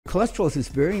Cholesterol is this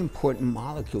very important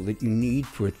molecule that you need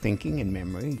for thinking and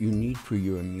memory, you need for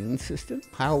your immune system.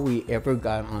 How we ever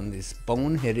got on this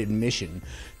boneheaded mission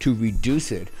to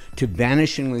reduce it to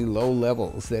vanishingly low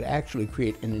levels that actually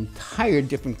create an entire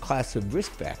different class of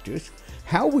risk factors,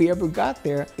 how we ever got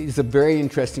there is a very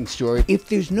interesting story. If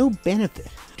there's no benefit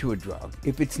to a drug,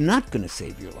 if it's not going to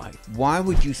save your life, why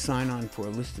would you sign on for a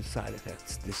list of side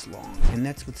effects this long? And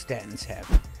that's what statins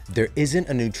have. There isn't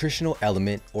a nutritional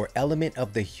element or element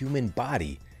of the human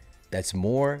body that's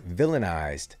more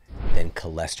villainized than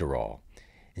cholesterol.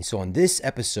 And so on this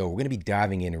episode, we're going to be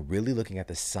diving in and really looking at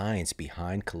the science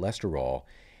behind cholesterol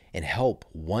and help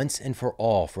once and for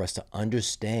all for us to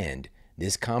understand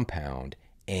this compound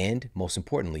and, most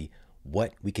importantly,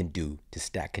 what we can do to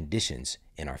stack conditions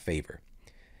in our favor.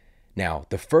 Now,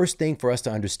 the first thing for us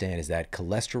to understand is that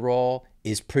cholesterol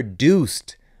is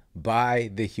produced by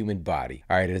the human body.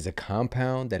 All right, it is a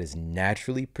compound that is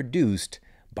naturally produced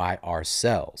by our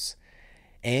cells.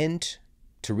 And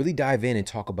to really dive in and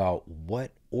talk about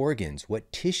what organs,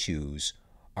 what tissues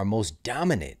are most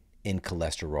dominant in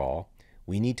cholesterol,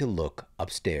 we need to look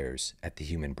upstairs at the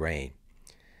human brain.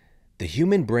 The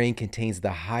human brain contains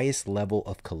the highest level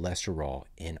of cholesterol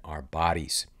in our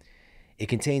bodies. It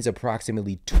contains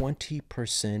approximately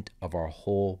 20% of our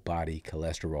whole body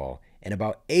cholesterol, and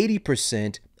about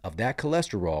 80% of that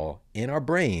cholesterol in our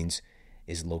brains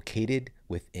is located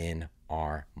within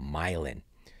our myelin.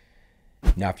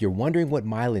 Now, if you're wondering what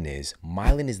myelin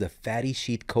is the fatty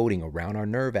sheath coating around our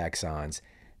nerve axons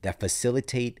that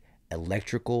facilitate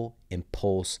electrical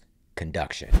impulse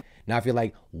conduction. Now, if you're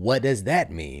like, what does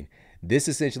that mean? This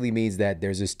essentially means that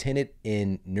there's this tenet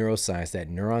in neuroscience that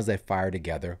neurons that fire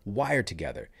together wire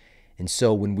together. And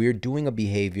so when we're doing a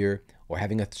behavior or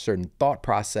having a certain thought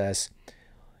process,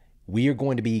 we are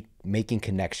going to be making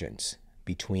connections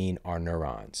between our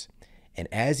neurons. And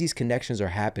as these connections are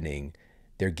happening,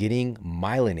 they're getting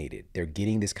myelinated. They're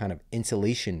getting this kind of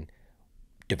insulation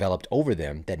developed over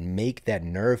them that make that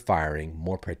nerve firing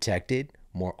more protected,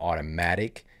 more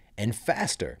automatic, and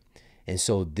faster. And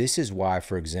so this is why,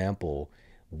 for example,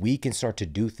 we can start to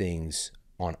do things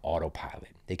on autopilot.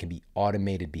 They can be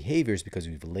automated behaviors because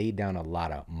we've laid down a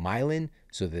lot of myelin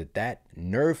so that that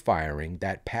nerve firing,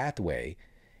 that pathway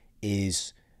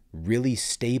is really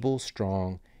stable,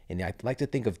 strong. And I like to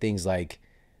think of things like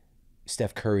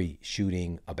Steph Curry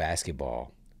shooting a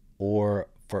basketball, or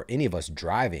for any of us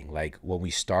driving, like when we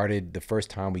started the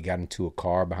first time we got into a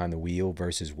car behind the wheel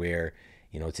versus where,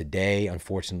 today,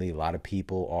 unfortunately, a lot of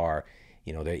people are,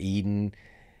 they're eating,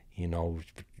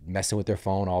 messing with their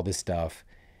phone, all this stuff.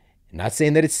 Not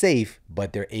saying that it's safe,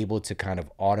 but they're able to kind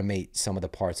of automate some of the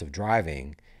parts of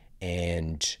driving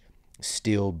and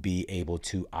still be able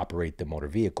to operate the motor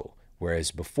vehicle.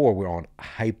 Whereas before, we're on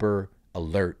hyper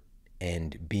alert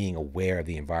and being aware of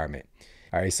the environment.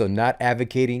 All right, so not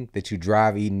advocating that you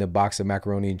drive eating a box of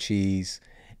macaroni and cheese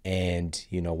and,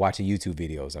 watching YouTube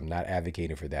videos. I'm not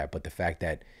advocating for that. But the fact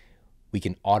that we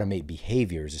can automate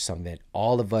behaviors is something that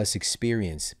all of us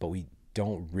experience, but we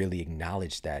don't really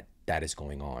acknowledge that that is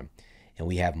going on. And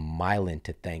we have myelin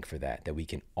to thank for that we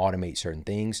can automate certain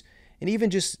things. And even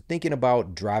just thinking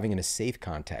about driving in a safe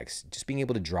context, just being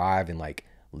able to drive and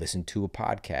listen to a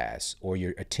podcast, or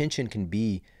your attention can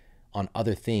be on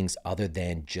other things other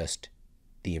than just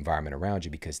the environment around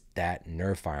you because that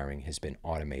nerve firing has been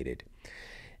automated.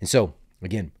 And so,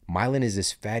 again, myelin is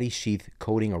this fatty sheath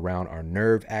coating around our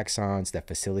nerve axons that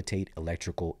facilitate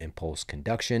electrical impulse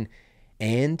conduction,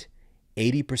 and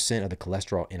 80% of the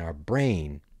cholesterol in our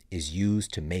brain is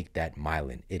used to make that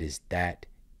myelin. It is that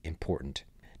important.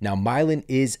 Now, myelin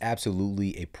is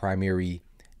absolutely a primary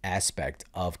aspect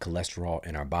of cholesterol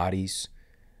in our bodies,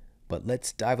 but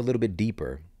let's dive a little bit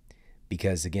deeper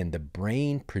because, again, the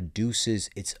brain produces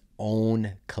its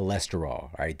own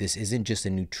cholesterol, right? This isn't just a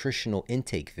nutritional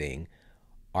intake thing.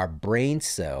 Our brain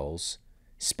cells,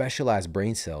 specialized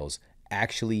brain cells,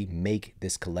 actually make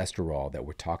this cholesterol that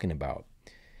we're talking about.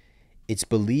 It's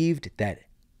believed that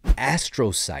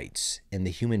astrocytes in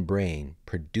the human brain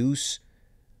produce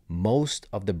most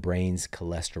of the brain's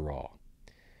cholesterol.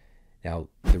 Now,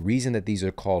 the reason that these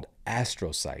are called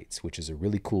astrocytes, which is a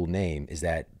really cool name, is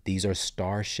that these are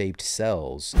star-shaped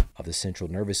cells of the central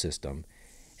nervous system,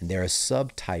 and they're a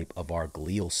subtype of our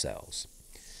glial cells.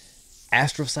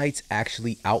 Astrocytes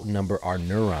actually outnumber our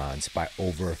neurons by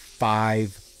over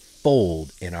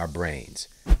 5-fold in our brains.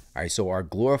 All right, so our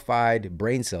glorified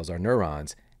brain cells, our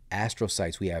neurons,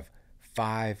 astrocytes, we have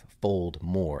 5-fold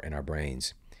more in our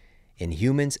brains. In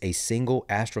humans, a single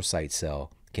astrocyte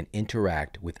cell can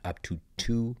interact with up to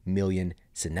 2 million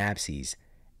synapses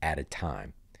at a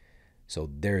time. So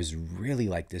there's really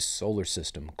like this solar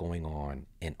system going on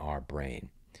in our brain.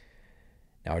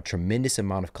 Now, a tremendous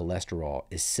amount of cholesterol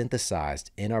is synthesized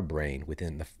in our brain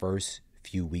within the first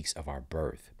few weeks of our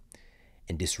birth.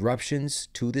 And disruptions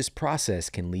to this process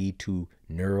can lead to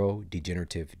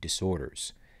neurodegenerative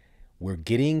disorders. We're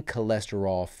getting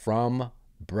cholesterol from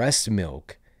breast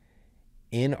milk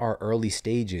in our early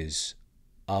stages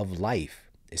of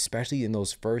life, especially in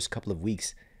those first couple of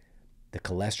weeks. The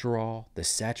cholesterol, the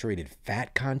saturated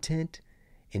fat content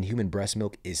in human breast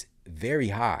milk is very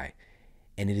high,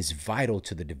 and it is vital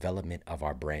to the development of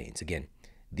our brains. Again,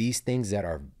 these things that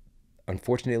are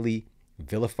unfortunately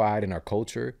vilified in our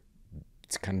culture,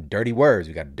 it's kind of dirty words.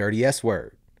 We got a dirty S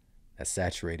word, that's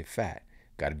saturated fat.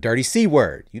 Got a dirty C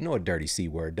word. You know a dirty C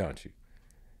word, don't you?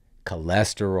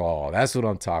 Cholesterol, that's what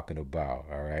I'm talking about,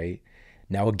 all right?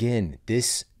 Now, again,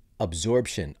 this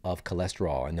absorption of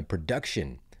cholesterol and the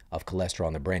production of cholesterol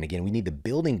in the brain. Again, we need the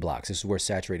building blocks. This is where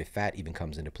saturated fat even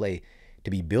comes into play, to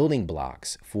be building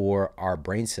blocks for our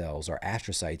brain cells, our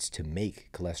astrocytes, to make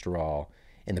cholesterol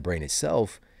in the brain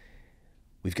itself.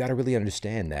 We've got to really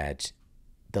understand that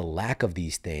the lack of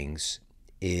these things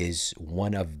is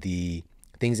one of the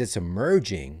things that's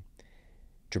emerging,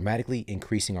 dramatically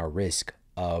increasing our risk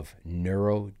of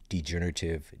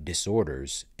neurodegenerative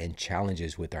disorders and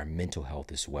challenges with our mental health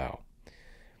as well.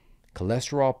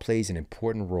 Cholesterol plays an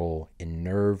important role in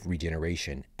nerve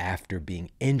regeneration after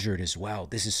being injured as well.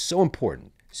 This is so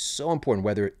important,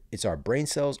 whether it's our brain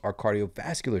cells, our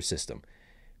cardiovascular system.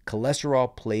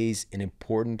 Cholesterol plays an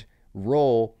important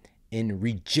role in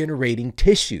regenerating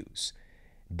tissues.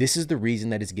 This is the reason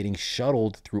that it's getting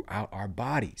shuttled throughout our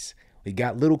bodies. We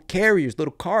got little carriers,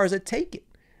 little cars that take it.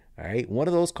 All right. One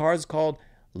of those cars is called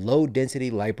low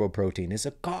density lipoprotein. It's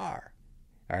a car.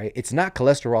 All right. It's not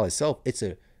cholesterol itself. It's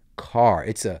a car.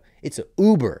 It's a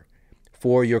Uber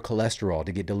for your cholesterol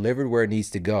to get delivered where it needs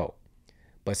to go.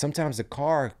 But sometimes the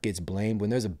car gets blamed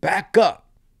when there's a backup,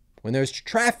 when there's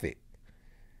traffic.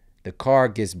 The car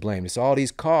gets blamed. It's all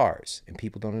these cars, and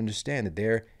people don't understand that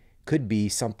there could be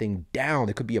something down.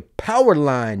 There could be a power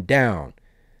line down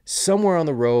somewhere on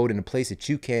the road in a place that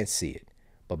you can't see it.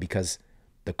 But because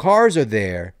the cars are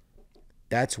there,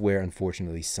 that's where,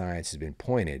 unfortunately, science has been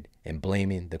pointed and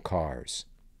blaming the cars.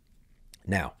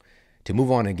 Now, to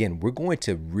move on again, we're going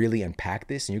to really unpack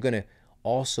this, and you're going to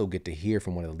also get to hear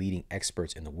from one of the leading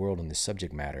experts in the world on this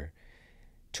subject matter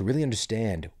to really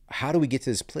understand, how do we get to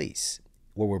this place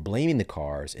where we're blaming the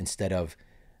cars instead of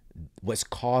what's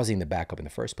causing the backup in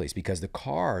the first place? Because the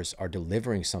cars are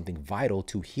delivering something vital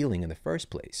to healing in the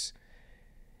first place.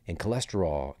 And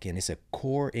cholesterol, again, is a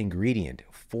core ingredient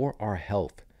for our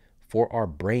health, for our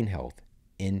brain health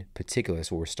in particular.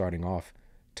 That's what we're starting off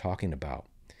talking about.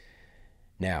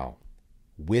 Now,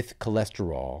 with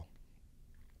cholesterol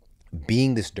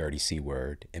being this dirty C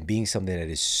word and being something that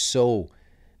is so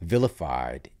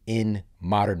vilified in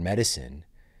modern medicine,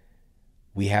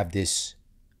 we have this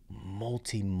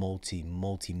massive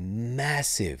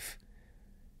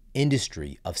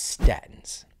industry of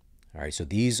statins. All right, so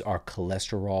these are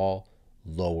cholesterol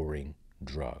lowering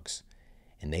drugs,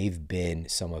 and they've been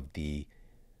some of the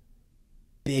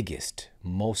biggest,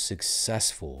 most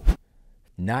successful,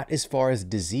 not as far as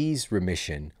disease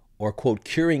remission or, quote,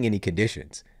 curing any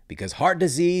conditions, because heart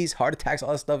disease, heart attacks,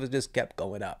 all that stuff has just kept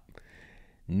going up.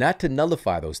 Not to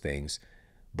nullify those things,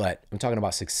 but I'm talking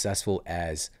about successful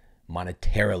as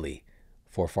monetarily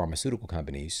for pharmaceutical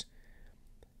companies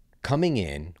coming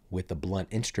in with the blunt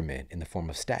instrument in the form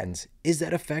of statins. Is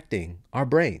that affecting our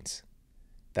brains?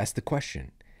 That's the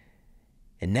question.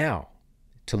 And now,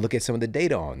 to look at some of the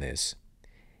data on this,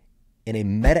 in a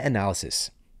meta-analysis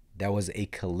that was a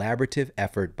collaborative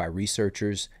effort by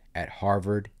researchers at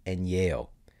Harvard and Yale,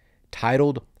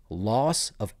 titled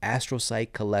 "Loss of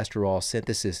Astrocyte Cholesterol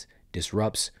Synthesis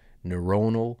Disrupts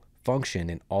Neuronal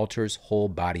Function and Alters Whole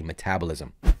Body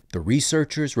Metabolism," the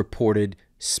researchers reported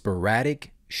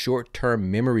sporadic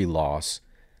short-term memory loss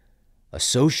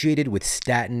associated with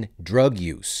statin drug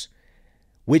use,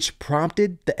 which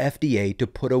prompted the FDA to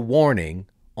put a warning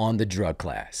on the drug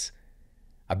class.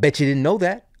 I bet you didn't know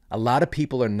that. A lot of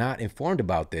people are not informed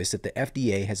about this, that the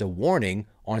FDA has a warning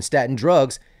on statin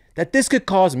drugs that this could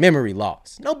cause memory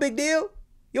loss. No big deal.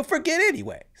 You'll forget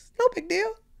anyways. No big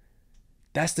deal.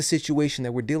 That's the situation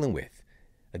that we're dealing with.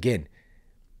 Again,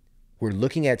 we're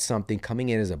looking at something coming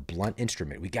in as a blunt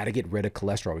instrument. We got to get rid of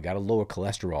cholesterol. We got to lower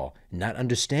cholesterol, not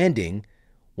understanding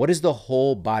what is the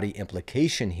whole body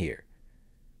implication here.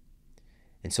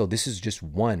 And so this is just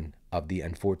one of the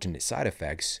unfortunate side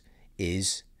effects,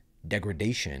 is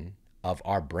degradation of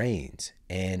our brains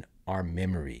and our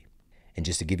memory. And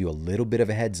just to give you a little bit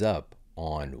of a heads up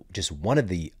on just one of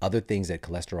the other things that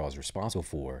cholesterol is responsible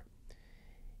for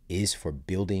is for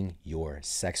building your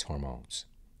sex hormones.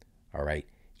 All right.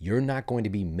 You're not going to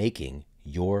be making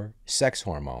your sex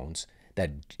hormones.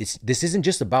 This isn't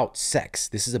just about sex.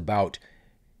 This is about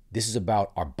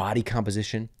our body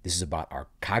composition. This is about our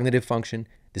cognitive function.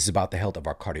 This is about the health of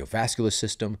our cardiovascular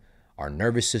system, our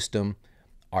nervous system.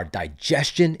 Our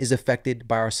digestion is affected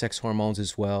by our sex hormones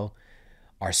as well.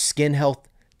 Our skin health.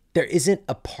 There isn't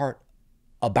a part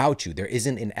about you. There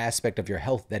isn't an aspect of your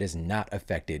health that is not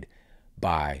affected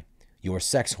by your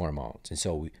sex hormones. And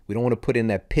so we don't want to put in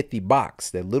that pithy box,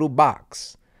 that little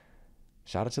box.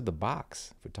 Shout out to the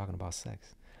box for talking about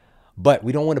sex. But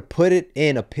we don't want to put it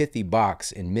in a pithy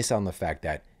box and miss out on the fact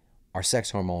that our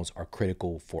sex hormones are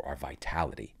critical for our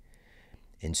vitality.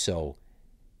 And so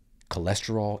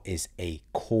cholesterol is a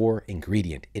core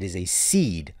ingredient. It is a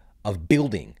seed of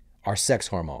building our sex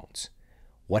hormones.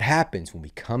 What happens when we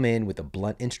come in with a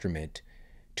blunt instrument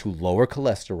to lower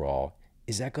cholesterol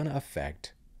is that going to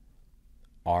affect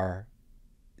our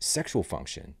sexual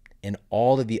function and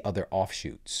all of the other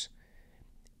offshoots,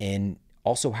 and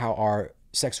also how our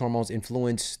sex hormones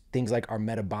influence things like our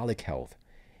metabolic health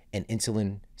and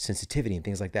insulin sensitivity and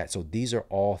things like that. So these are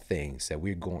all things that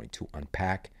we're going to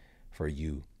unpack for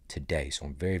you today. So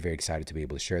I'm very, very excited to be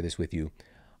able to share this with you.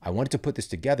 I wanted to put this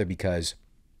together because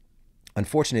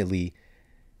unfortunately,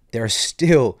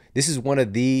 this is one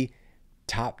of the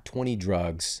top 20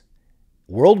 drugs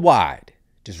worldwide,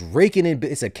 just raking in.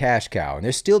 It's a cash cow, and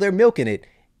they're milking it.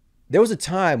 There was a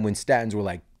time when statins were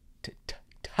like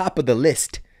top of the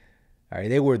list. All right,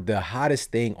 they were the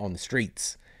hottest thing on the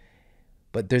streets.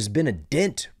 But there's been a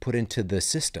dent put into the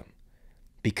system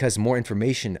because more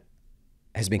information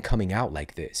has been coming out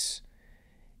like this.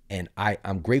 And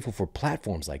I'm grateful for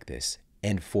platforms like this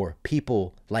and for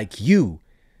people like you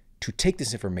to take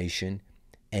this information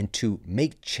and to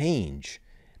make change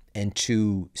and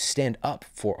to stand up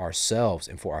for ourselves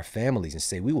and for our families and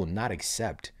say, we will not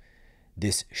accept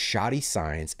this shoddy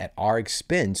science at our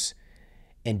expense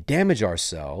and damage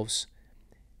ourselves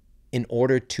in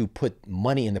order to put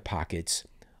money in the pockets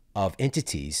of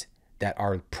entities that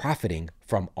are profiting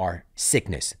from our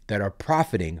sickness, that are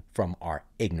profiting from our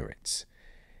ignorance.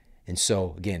 And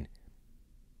so again,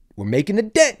 we're making a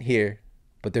dent here,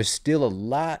 but there's still a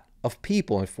lot of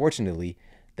people, unfortunately,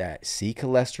 that see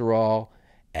cholesterol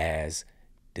as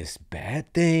this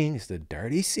bad thing. It's the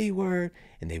dirty C word,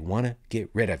 and they want to get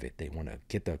rid of it. They want to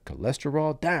get the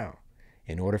cholesterol down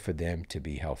in order for them to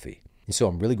be healthy. And so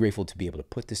I'm really grateful to be able to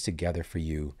put this together for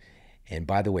you. And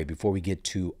by the way, before we get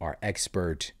to our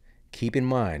expert, keep in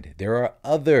mind, there are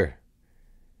other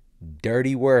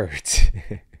dirty words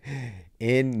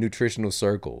in nutritional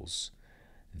circles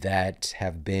that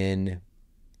have been,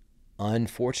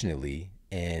 unfortunately,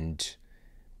 and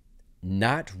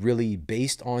not really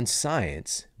based on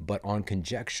science, but on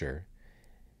conjecture.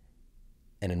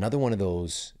 And another one of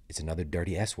those, it's another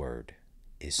dirty S word,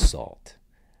 is salt.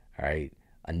 All right.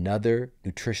 Another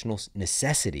nutritional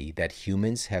necessity that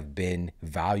humans have been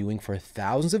valuing for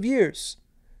thousands of years.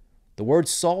 The word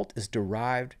salt is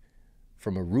derived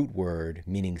from a root word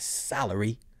meaning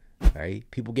salary. Right?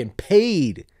 People getting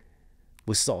paid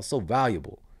with salt, so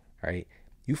valuable. Right?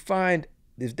 You find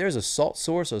if there's a salt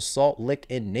source or salt lick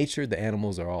in nature, the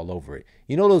animals are all over it.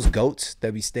 You know those goats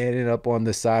that be standing up on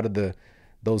the side of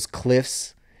those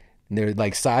cliffs, and they're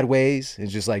like sideways.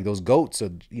 It's just like those goats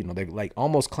are, they're like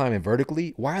almost climbing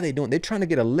vertically. Why are they doing? They're trying to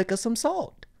get a lick of some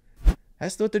salt.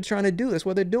 That's what they're trying to do. That's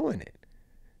why they're doing it.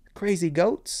 Crazy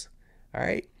goats. All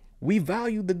right. We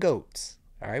value the goats.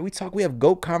 All right. We have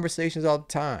goat conversations all the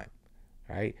time.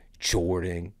 All right.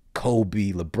 Jordan,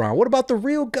 Kobe, LeBron. What about the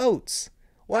real goats?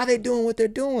 Why are they doing what they're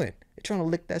doing? They're trying to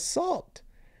lick that salt.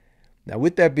 Now,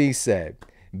 with that being said,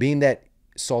 being that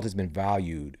salt has been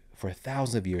valued for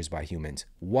thousands of years by humans,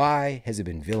 why has it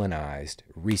been villainized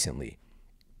recently?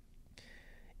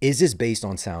 Is this based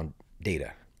on sound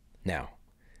data? Now,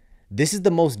 this is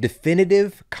the most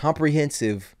definitive,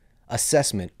 comprehensive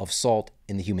assessment of salt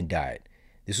in the human diet.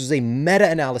 This was a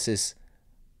meta-analysis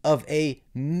of a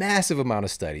massive amount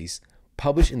of studies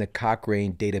published in the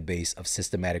Cochrane database of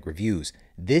systematic reviews.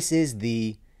 This is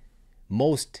the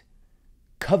most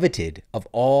coveted of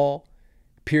all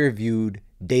peer-reviewed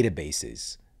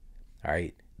databases. All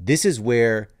right. This is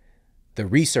where the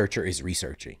researcher is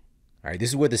researching. All right. This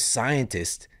is where the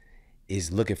scientist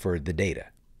is looking for the data.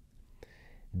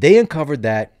 They uncovered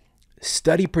that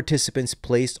study participants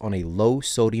placed on a low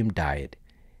sodium diet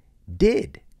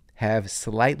did have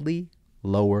slightly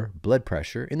lower blood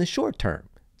pressure in the short term.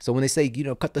 So when they say,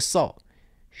 cut the salt,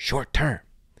 short term.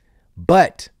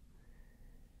 But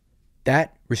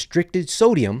that restricted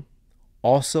sodium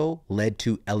also led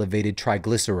to elevated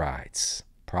triglycerides.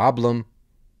 Problem.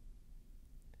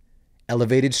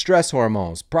 Elevated stress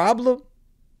hormones. Problem.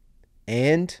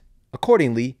 And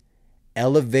accordingly,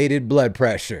 elevated blood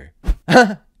pressure.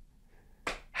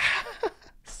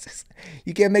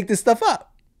 You can't make this stuff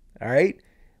up. All right.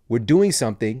 We're doing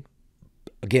something.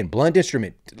 Again, blunt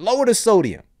instrument. Lower the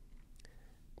sodium.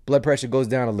 Blood pressure goes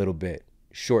down a little bit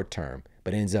short term,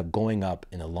 but ends up going up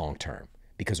in the long term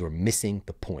because we're missing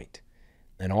the point.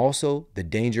 And also the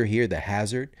danger here, the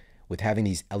hazard with having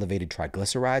these elevated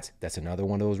triglycerides. That's another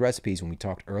one of those recipes when we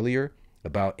talked earlier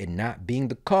about it not being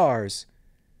the cars,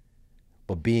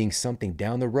 but being something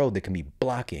down the road that can be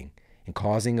blocking and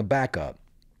causing a backup.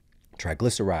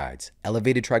 Triglycerides,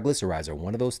 elevated triglycerides are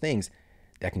one of those things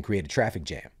that can create a traffic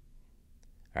jam.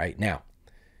 All right, now,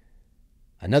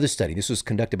 another study, this was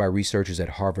conducted by researchers at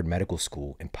Harvard Medical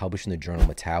School and published in the journal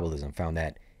Metabolism, found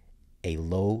that a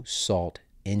low salt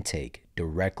intake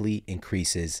directly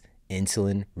increases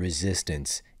insulin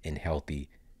resistance in healthy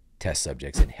test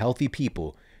subjects. In healthy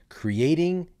people,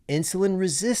 creating insulin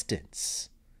resistance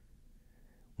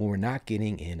when we're not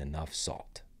getting in enough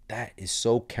salt. That is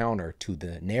so counter to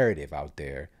the narrative out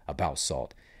there about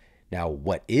salt. Now,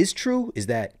 what is true is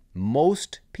that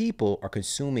most people are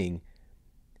consuming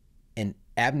an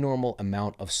abnormal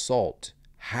amount of salt,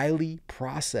 highly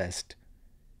processed,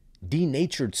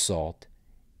 denatured salt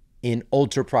in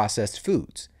ultra processed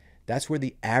foods. That's where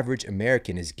the average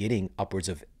American is getting upwards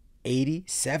of 80,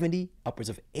 70, upwards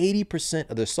of 80%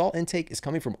 of their salt intake is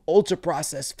coming from ultra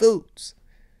processed foods.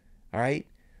 All right.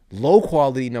 Low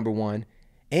quality, number one,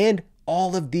 and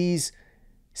all of these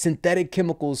synthetic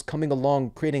chemicals coming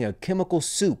along, creating a chemical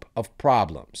soup of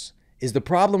problems. Is the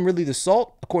problem really the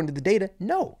salt? According to the data,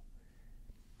 no.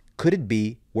 Could it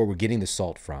be where we're getting the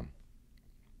salt from?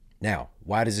 Now,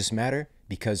 why does this matter?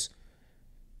 Because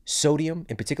sodium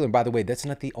in particular, and by the way, that's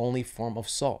not the only form of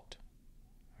salt.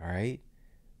 All right.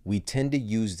 We tend to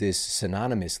use this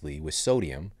synonymously with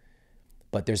sodium,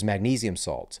 but there's magnesium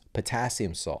salts,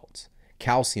 potassium salts,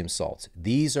 calcium salts.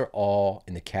 These are all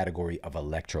in the category of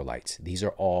electrolytes. These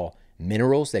are all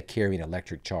minerals that carry an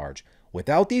electric charge.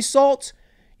 Without these salts,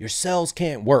 your cells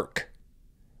can't work.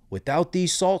 Without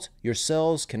these salts, your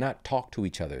cells cannot talk to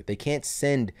each other. They can't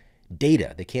send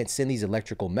data. They can't send these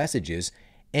electrical messages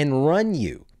and run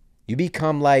you. You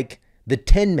become like the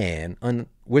Tin Man on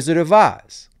Wizard of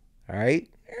Oz. All right.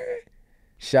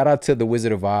 Shout out to the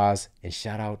Wizard of Oz and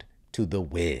shout out to The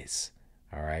Wiz.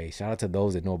 All right. Shout out to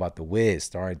those that know about The Wiz,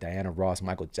 starring Diana Ross,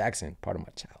 Michael Jackson, part of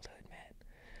my childhood, man.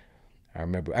 I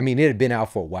remember, I mean, it had been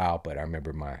out for a while, but I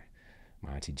remember my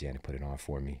auntie Janet put it on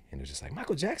for me. And it was just like,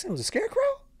 Michael Jackson was a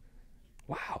scarecrow?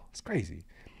 Wow, it's crazy.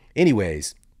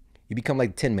 Anyways, you become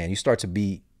like the Tin Man. You start to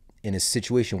be in a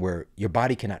situation where your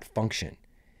body cannot function.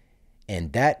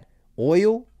 And that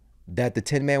oil that the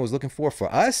Tin Man was looking for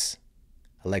us,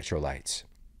 electrolytes.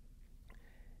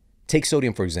 Take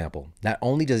sodium, for example. Not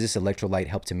only does this electrolyte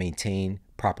help to maintain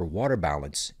proper water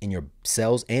balance in your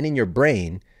cells and in your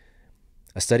brain,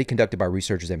 a study conducted by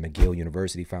researchers at McGill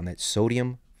University found that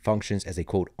sodium functions as a,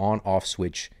 quote, on-off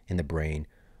switch in the brain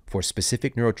for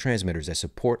specific neurotransmitters that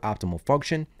support optimal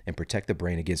function and protect the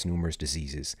brain against numerous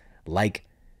diseases like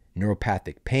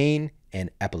neuropathic pain and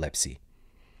epilepsy.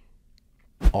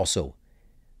 Also,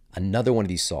 another one of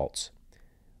these salts,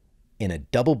 in a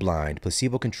double-blind,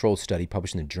 placebo-controlled study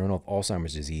published in the Journal of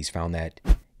Alzheimer's Disease, found that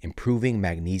improving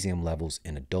magnesium levels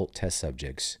in adult test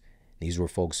subjects, these were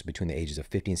folks between the ages of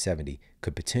 50 and 70,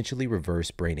 could potentially reverse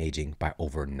brain aging by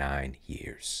over 9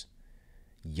 years.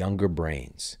 Younger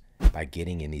brains by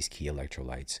getting in these key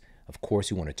electrolytes. Of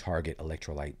course, you want to target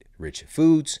electrolyte-rich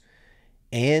foods.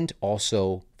 And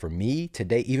also, for me,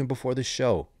 today, even before the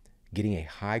show, getting a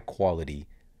high-quality,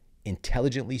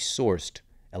 intelligently sourced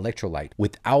electrolyte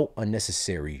without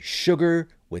unnecessary sugar,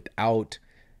 without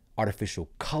artificial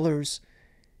colors,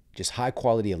 just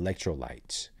high-quality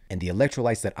electrolytes. And the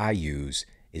electrolytes that I use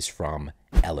is from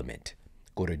Element.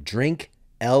 Go to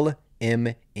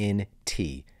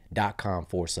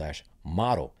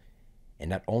drinklmnt.com/model. And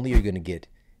not only are you going to get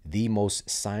the most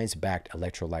science-backed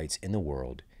electrolytes in the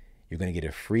world, you're going to get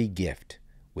a free gift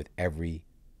with every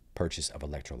purchase of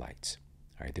electrolytes.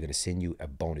 All right, they're going to send you a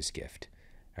bonus gift.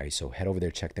 All right, so head over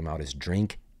there, check them out. It's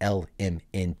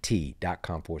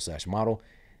drinklmnt.com/model.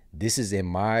 This is in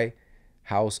my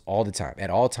house all the time. At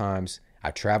all times,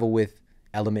 I travel with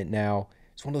Element now.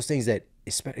 It's one of those things that,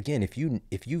 again, if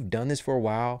you've done this for a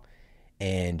while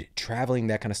and traveling,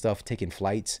 that kind of stuff, taking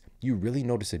flights, you really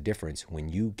notice a difference when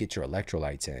you get your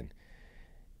electrolytes in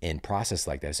and process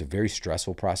like that. It's a very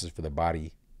stressful process for the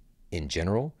body in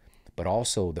general, but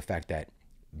also the fact that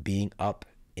being up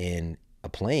in a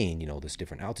plane, you know, there's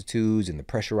different altitudes and the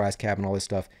pressurized cabin, all this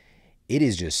stuff, it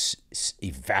is just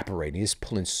evaporating. It's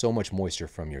pulling so much moisture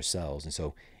from your cells. And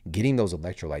so getting those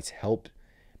electrolytes help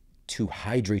to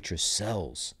hydrate your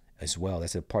cells as well.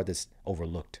 That's a part that's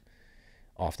overlooked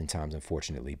oftentimes,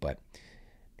 unfortunately. But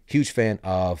huge fan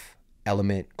of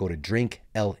Element. Go to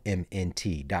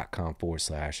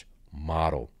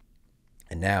drinklmnt.com/model.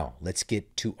 And now let's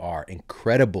get to our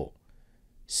incredible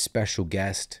special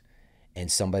guest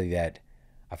and somebody that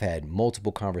I've had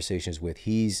multiple conversations with.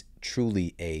 He's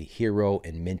truly a hero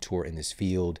and mentor in this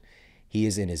field. He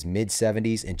is in his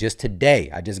mid-70s, and just today,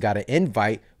 I just got an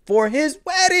invite for his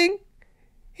wedding.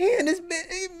 He in his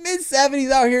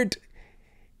mid-70s out here.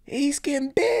 He's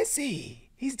getting busy.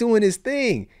 He's doing his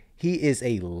thing. He is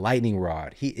a lightning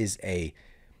rod. He is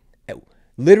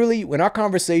literally, when our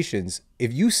conversations,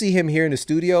 if you see him here in the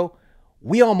studio,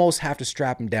 we almost have to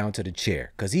strap him down to the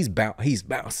chair because he's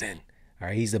bouncing. All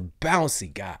right, he's a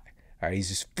bouncy guy. All right, he's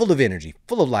just full of energy,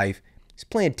 full of life. He's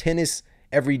playing tennis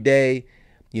every day,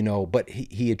 you know. But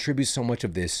he attributes so much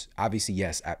of this, obviously,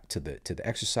 yes, to the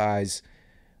exercise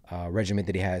regimen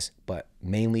that he has, but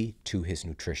mainly to his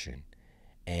nutrition.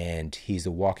 And he's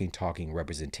a walking, talking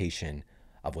representation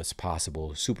of what's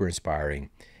possible. Super inspiring.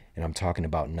 And I'm talking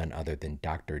about none other than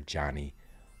Dr. Jonny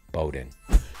Bowden.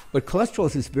 But cholesterol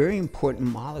is this very important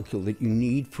molecule that you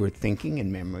need for thinking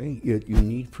and memory, you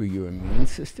need for your immune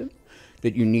system,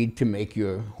 that you need to make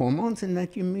your hormones, and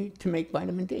that you need to make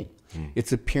vitamin D.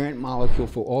 It's a parent molecule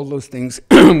for all those things.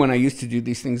 When I used to do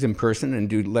these things in person and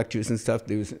do lectures and stuff,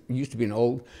 there used to be an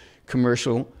old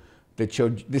commercial that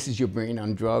showed, this is your brain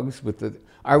on drugs.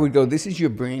 I would go, this is your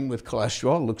brain with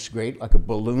cholesterol, looks great, like a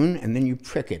balloon, and then you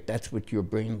prick it. That's what your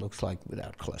brain looks like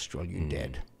without cholesterol. You're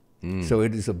dead. So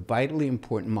it is a vitally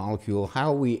important molecule.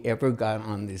 How we ever got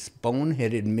on this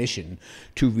boneheaded mission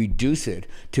to reduce it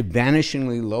to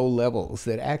vanishingly low levels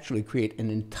that actually create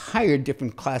an entire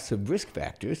different class of risk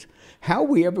factors, how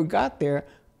we ever got there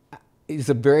is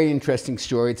a very interesting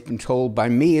story. It's been told by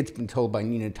me. It's been told by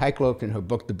Nina Teicholz in her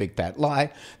book, The Big Fat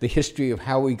Lie. The history of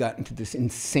how we got into this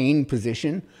insane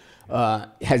position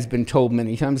has been told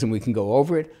many times, and we can go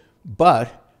over it,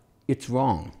 but it's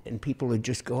wrong. And people are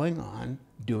just going on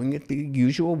doing it the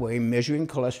usual way, measuring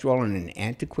cholesterol in an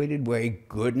antiquated way,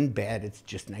 good and bad. It's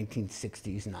just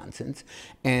 1960s nonsense.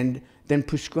 And then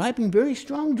prescribing very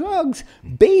strong drugs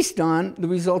based on the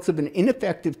results of an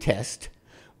ineffective test,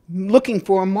 looking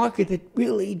for a marker that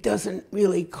really doesn't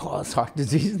really cause heart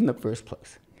disease in the first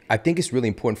place. I think it's really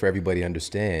important for everybody to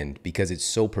understand, because it's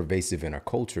so pervasive in our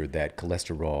culture, that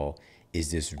cholesterol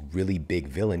is this really big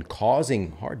villain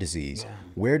causing heart disease. Yeah.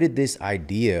 Where did this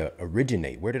idea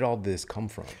originate? Where did all this come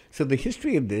from? So the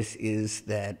history of this is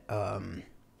that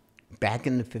back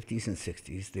in the 50s and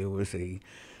 60s, there was a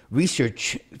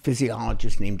research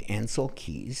physiologist named Ancel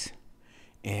Keys,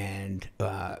 and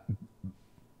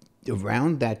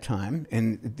around that time,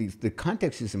 and the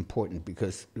context is important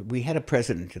because we had a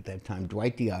president at that time,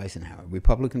 Dwight D. Eisenhower,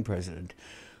 Republican president,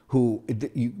 who,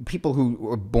 people who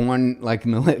were born like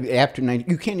after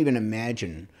 90, you can't even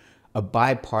imagine a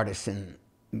bipartisan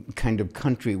kind of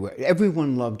country where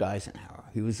everyone loved Eisenhower.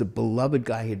 He was a beloved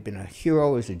guy. He had been a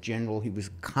hero as a general. He was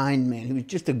a kind man. He was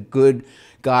just a good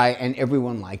guy, and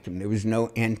everyone liked him. There was no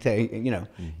and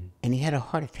he had a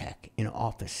heart attack in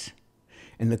office.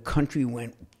 And the country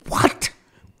went, what?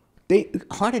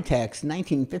 Heart attacks,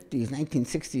 1950s,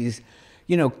 1960s,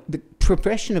 the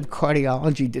profession of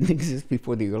cardiology didn't exist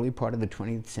before the early part of the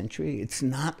 20th century. It's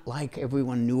not like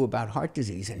everyone knew about heart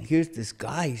disease. And here's this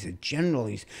guy, he's a general.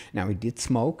 Now, he did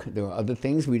smoke. There were other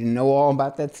things. We didn't know all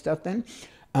about that stuff then.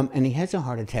 And he has a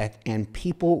heart attack, and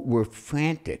people were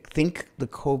frantic. Think the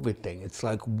COVID thing. It's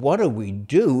like, what do we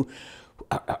do?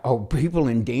 Are people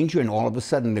in danger? And all of a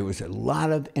sudden, there was a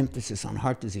lot of emphasis on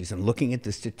heart disease and looking at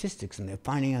the statistics, and they're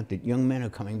finding out that young men are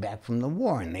coming back from the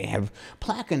war, and they have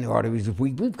plaque in their arteries.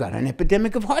 We've got an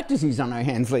epidemic of heart disease on our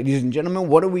hands, ladies and gentlemen.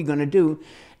 What are we going to do?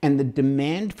 And the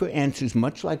demand for answers,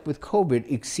 much like with COVID,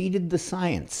 exceeded the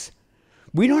science.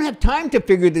 We don't have time to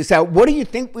figure this out. What do you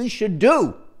think we should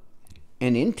do?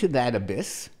 And into that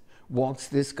abyss walks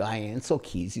this guy, Ancel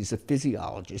Keys. He's a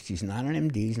physiologist. He's not an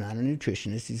MD. He's not a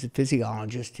nutritionist. He's a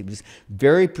physiologist. He was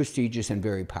very prestigious and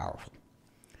very powerful.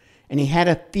 And he had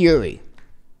a theory.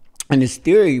 And his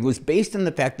theory was based on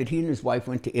the fact that he and his wife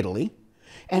went to Italy,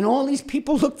 and all these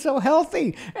people looked so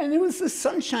healthy, and it was the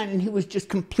sunshine, and he was just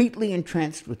completely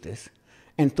entranced with this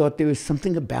and thought there was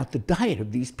something about the diet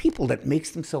of these people that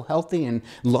makes them so healthy and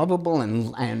lovable,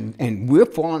 and we're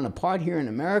falling apart here in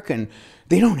America, and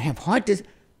they don't have heart disease.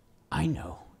 I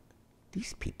know.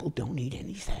 These people don't eat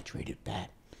any saturated fat.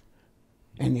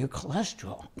 and their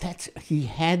cholesterol. He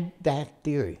had that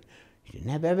theory. He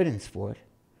didn't have evidence for it,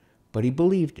 but he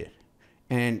believed it.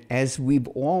 And as we've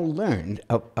all learned,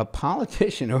 a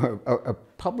politician or a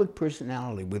public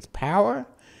personality with power,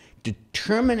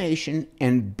 determination,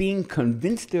 and being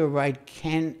convinced they're right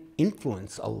can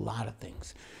influence a lot of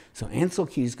things. So Ancel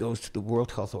Keys goes to the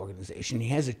World Health Organization. He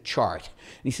has a chart.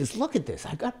 And he says, look at this.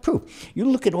 I got proof. You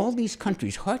look at all these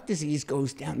countries, heart disease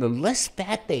goes down. The less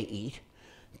fat they eat,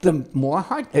 the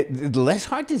less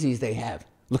heart disease they have.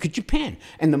 Look at Japan.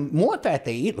 And the more fat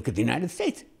they eat, look at the United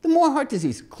States, the more heart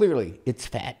disease. Clearly, it's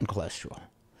fat and cholesterol.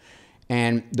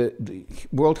 And the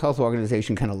World Health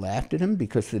Organization kind of laughed at him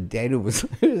because the data was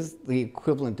the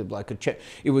equivalent of like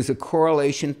it was a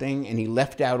correlation thing, and he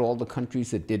left out all the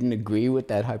countries that didn't agree with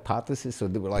that hypothesis. So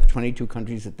there were like 22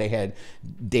 countries that they had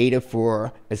data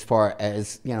for as far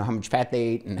as, you know, how much fat they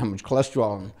ate and how much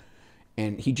cholesterol.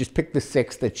 And he just picked the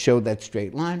 6 that showed that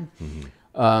straight line.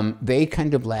 Mm-hmm. They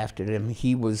kind of laughed at him.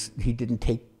 He didn't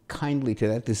take kindly to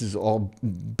that. This has all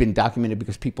been documented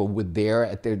because people were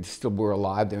there, they still were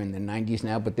alive. They're in their 90s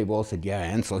now, but they've all said, yeah,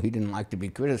 Ansel, he didn't like to be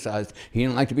criticized. He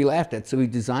didn't like to be laughed at. So he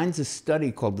designs a study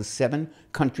called the 7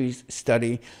 Countries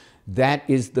Study. That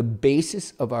is the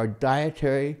basis of our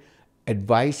dietary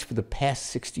advice for the past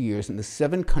 60 years. And the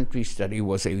 7 Countries Study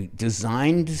was a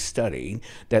designed study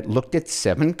that looked at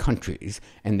 7 countries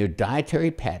and their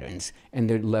dietary patterns and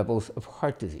their levels of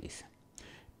heart disease.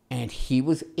 And he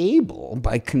was able,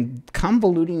 by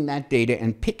convoluting that data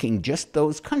and picking just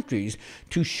those countries,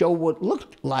 to show what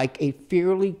looked like a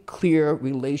fairly clear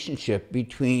relationship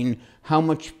between how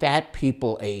much fat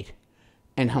people ate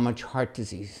and how much heart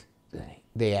disease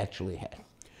they actually had.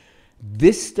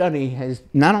 This study has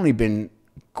not only been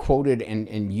quoted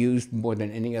and used more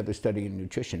than any other study in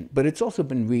nutrition, but it's also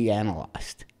been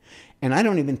reanalyzed. And I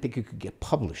don't even think it could get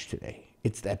published today.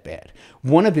 It's that bad.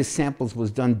 One of his samples was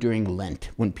done during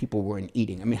Lent when people weren't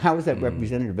eating. I mean, how is that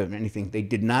representative of anything? They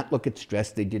did not look at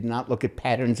stress. They did not look at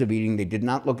patterns of eating. They did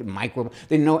not look at micro.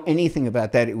 They didn't know anything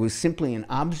about that. It was simply an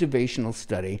observational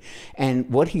study. And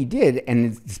what he did, and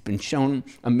it's been shown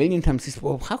a million times, he said,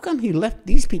 well, how come he left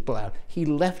these people out? He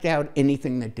left out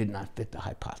anything that did not fit the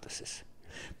hypothesis.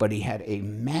 But he had a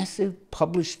massive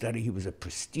published study. He was a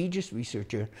prestigious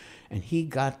researcher, and he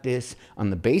got this on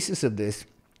the basis of this.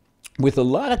 With a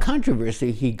lot of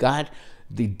controversy, he got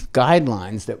the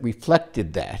guidelines that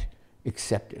reflected that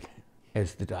accepted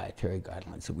as the dietary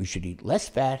guidelines. So we should eat less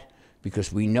fat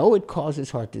because we know it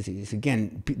causes heart disease.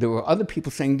 Again, there were other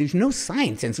people saying there's no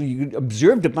science. And so you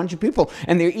observed a bunch of people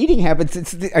and their eating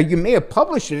habits. You may have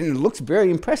published it and it looks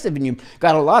very impressive and you've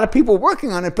got a lot of people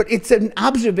working on it, but it's an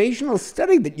observational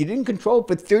study that you didn't control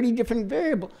for 30 different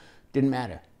variables. Didn't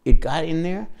matter. It got in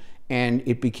there. And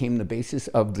it became the basis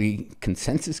of the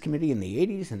consensus committee in the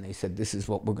 80s, and they said, this is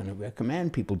what we're going to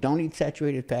recommend. People don't eat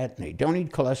saturated fat, and they don't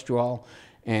eat cholesterol,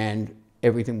 and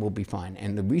everything will be fine.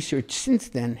 And the research since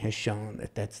then has shown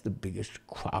that that's the biggest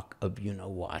crock of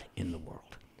you-know-what in the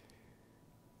world.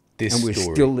 And we're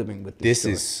still living with this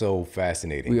story. Is so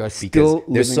fascinating. We are still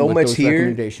living there's so with much those here.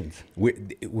 Recommendations.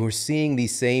 We're seeing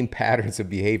these same patterns of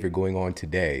behavior going on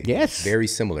today. Yes. Very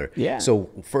similar. Yeah. So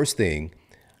first thing,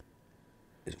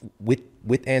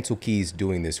 with Ancel Keys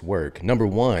doing this work, number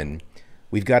one,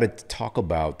 we've got to talk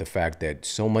about the fact that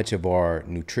so much of our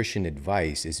nutrition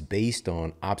advice is based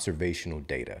on observational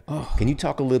data. Oh, can you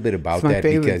talk a little bit about that? It's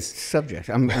my favorite subject.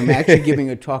 I'm actually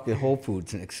giving a talk at Whole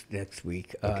Foods next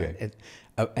week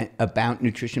about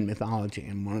nutrition mythology.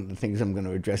 And one of the things I'm going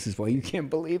to address is why you can't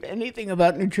believe anything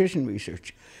about nutrition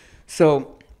research.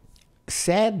 So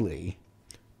sadly,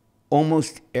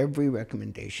 almost every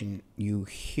recommendation you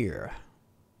hear,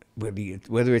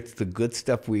 whether it's the good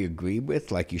stuff we agree with,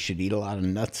 like you should eat a lot of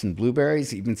nuts and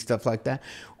blueberries, even stuff like that,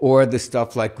 or the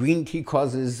stuff like green tea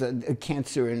causes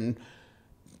cancer and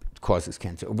causes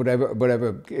cancer, or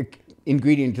whatever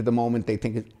ingredient to the moment they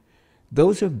think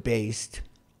those are based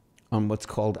on what's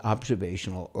called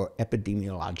observational or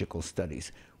epidemiological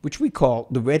studies, which we call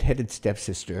the red-headed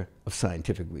stepsister of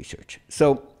scientific research.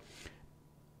 So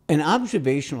an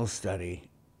observational study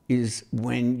is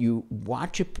when you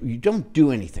watch it, you don't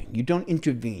do anything. You don't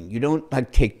intervene. You don't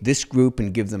like take this group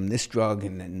and give them this drug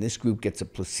and then this group gets a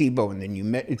placebo and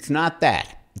then it's not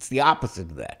that. It's the opposite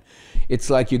of that. It's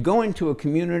like you go into a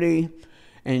community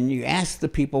and you ask the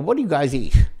people, what do you guys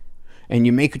eat? And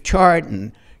you make a chart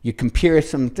and you compare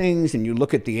some things and you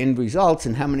look at the end results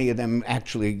and how many of them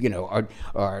actually,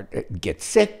 get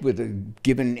sick with a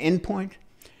given endpoint,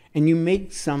 and you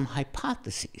make some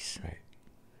hypotheses. Right.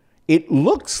 It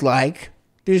looks like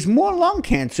there's more lung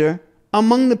cancer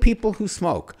among the people who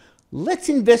smoke. Let's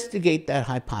investigate that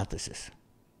hypothesis.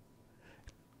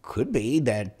 could be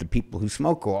that the people who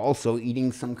smoke are also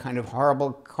eating some kind of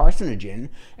horrible carcinogen,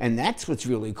 and that's what's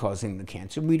really causing the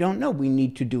cancer. We don't know. We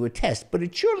need to do a test. But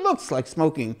it sure looks like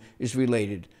smoking is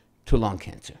related to lung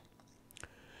cancer.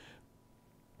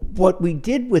 What we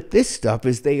did with this stuff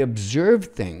is they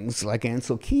observed things like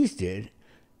Ancel Keys did.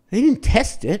 They didn't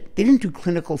test it. They didn't do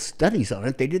clinical studies on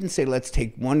it. They didn't say, let's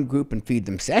take one group and feed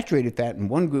them saturated fat and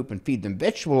one group and feed them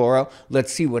vegetable oil.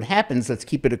 Let's see what happens. Let's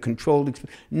keep it a controlled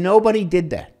experiment. Nobody did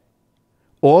that.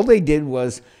 All they did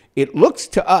was, it looks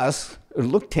to us, it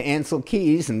looked to Ancel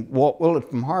Keys and Walt Willett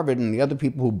from Harvard and the other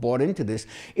people who bought into this,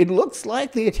 it looks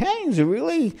like the Italians are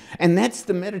really, and that's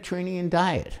the Mediterranean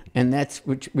diet. And that's,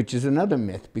 which is another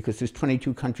myth, because there's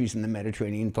 22 countries in the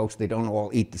Mediterranean, folks. They don't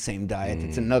all eat the same diet.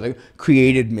 It's another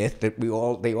created myth that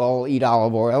they all eat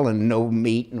olive oil and no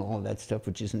meat and all that stuff,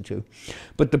 which isn't true.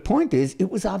 But the point is,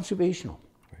 it was observational.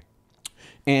 Right.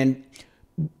 And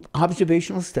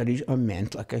observational studies are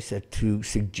meant, like I said, to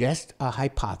suggest a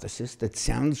hypothesis that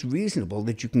sounds reasonable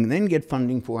that you can then get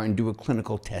funding for and do a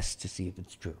clinical test to see if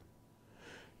it's true.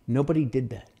 Nobody did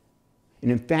that.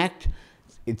 And in fact,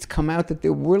 it's come out that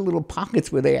there were little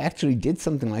pockets where they actually did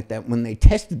something like that when they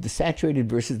tested the saturated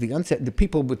versus the unsaturated. The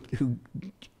people who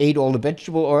ate all the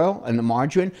vegetable oil and the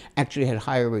margarine actually had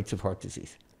higher rates of heart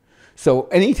disease. So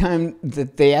anytime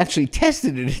that they actually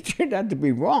tested it, it turned out to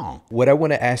be wrong. What I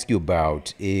want to ask you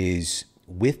about is,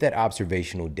 with that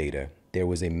observational data, there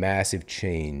was a massive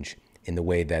change in the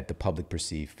way that the public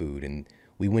perceived food. And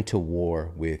we went to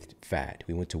war with fat.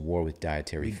 We went to war with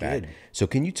dietary fat. So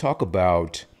can you talk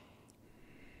about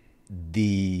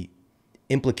the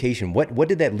implication? What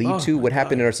did that lead to? What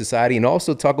happened in our society? And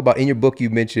also talk about, in your book,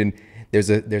 you mentioned there's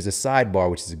a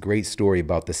sidebar, which is a great story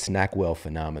about the Snackwell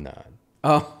phenomenon.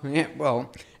 Oh, yeah.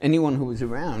 Well, anyone who was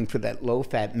around for that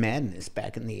low-fat madness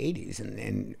back in the 80s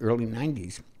and early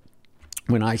 90s,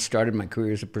 when I started my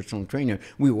career as a personal trainer,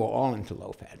 we were all into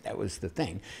low-fat. That was the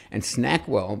thing. And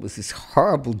Snackwell was this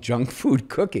horrible junk food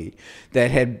cookie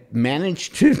that had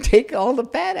managed to take all the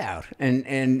fat out.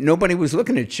 And nobody was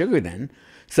looking at sugar then.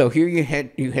 So here you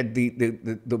had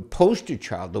the poster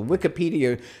child, the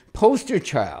Wikipedia poster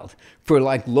child for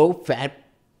like low-fat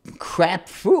crap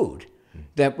food.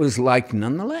 That was like,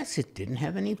 nonetheless, it didn't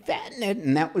have any fat in it,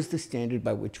 and that was the standard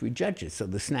by which we judge it. So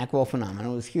the Snackwell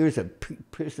phenomenon was, here's a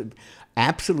piece of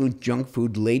absolute junk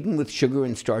food laden with sugar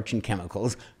and starch and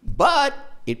chemicals, but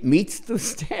it meets the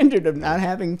standard of not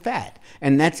having fat.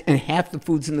 And half the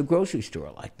foods in the grocery store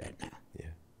are like that now.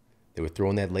 Yeah, they were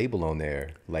throwing that label on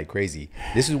there like crazy.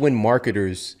 This is when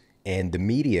marketers and the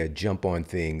media jump on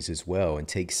things as well and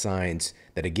take science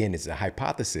that, again, is a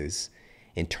hypothesis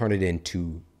and turn it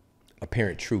into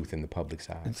apparent truth in the public's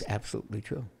eyes. It's absolutely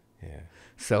true. Yeah.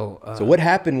 So what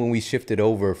happened when we shifted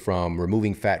over from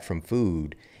removing fat from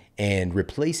food and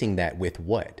replacing that with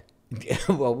what?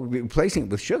 Well, we're replacing it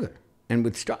with sugar and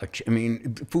with starch. I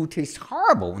mean, food tastes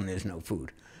horrible when there's no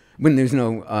food, when there's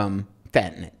no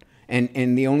fat in it.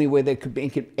 And the only way they could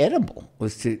make it edible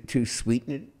was to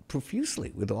sweeten it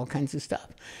profusely with all kinds of stuff.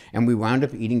 And we wound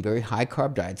up eating very high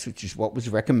carb diets, which is what was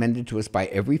recommended to us by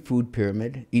every food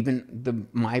pyramid. Even the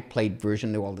My Plate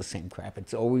version, they're all the same crap.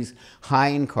 It's always high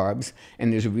in carbs,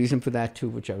 and there's a reason for that too,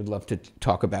 which I would love to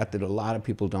talk about, that a lot of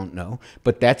people don't know.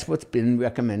 But that's what's been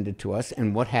recommended to us.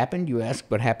 And what happened? You ask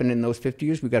what happened in those 50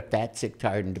 years? We got fat, sick,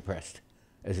 tired, and depressed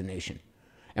as a nation.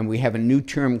 And we have a new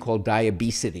term called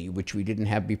diabesity, which we didn't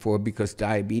have before, because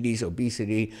diabetes,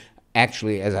 obesity,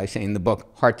 actually, as I say in the book,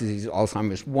 heart disease,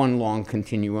 Alzheimer's, one long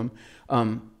continuum,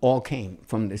 all came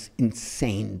from this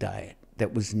insane diet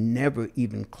that was never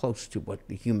even close to what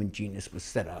the human genus was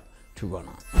set up to run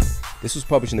on. This was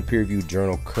published in the peer-reviewed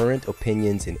journal Current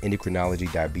Opinions in Endocrinology,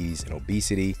 Diabetes, and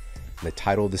Obesity. And the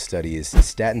title of the study is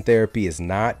Statin Therapy is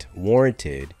Not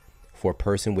Warranted for a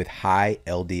Person with High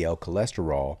LDL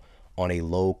Cholesterol on a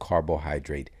Low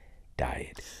Carbohydrate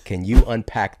Diet. Can you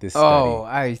unpack this study? Oh,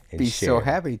 I'd be so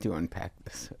happy to unpack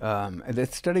this.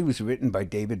 That study was written by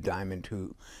David Diamond,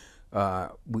 who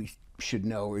we should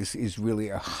know is really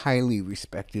a highly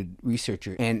respected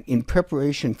researcher. And in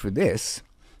preparation for this,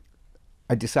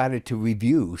 I decided to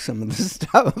review some of the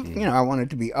stuff. You know, I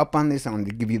wanted to be up on this. I wanted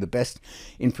to give you the best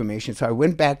information. So I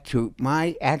went back to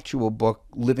my actual book,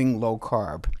 Living Low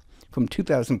Carb, from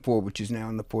 2004, which is now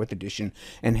in the 4th edition,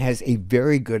 and has a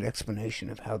very good explanation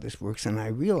of how this works. And I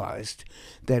realized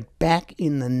that back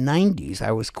in the 90s,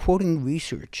 I was quoting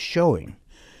research showing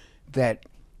that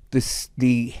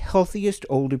the healthiest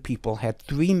older people had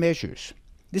 3 measures.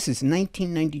 This is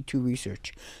 1992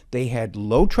 research. They had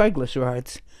low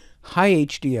triglycerides, high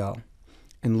HDL,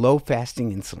 and low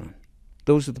fasting insulin.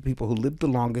 Those are the people who lived the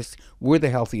longest, were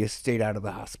the healthiest, stayed out of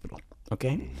the hospital.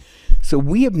 Okay? So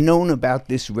we have known about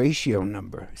this ratio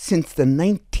number since the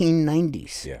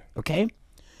 1990s. Yeah. Okay?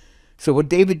 So what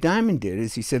David Diamond did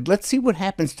is he said, let's see what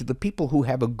happens to the people who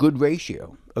have a good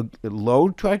ratio, a low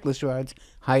triglycerides,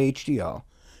 high HDL,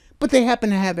 but they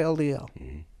happen to have LDL.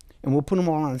 And we'll put them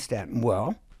all on a statin.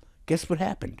 Well, guess what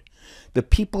happened? The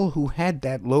people who had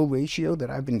that low ratio that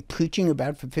I've been preaching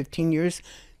about for 15 years,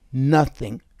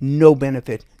 nothing, no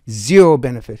benefit, zero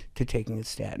benefit to taking a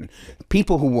statin.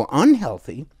 People who were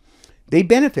unhealthy, they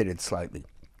benefited slightly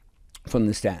from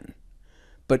the statin.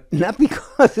 But not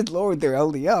because it lowered their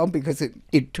LDL, because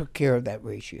it took care of that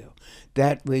ratio.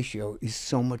 That ratio is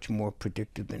so much more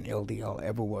predictive than LDL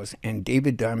ever was. And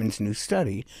David Diamond's new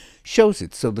study shows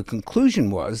it. So the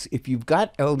conclusion was, if you've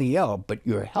got LDL, but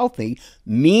you're healthy,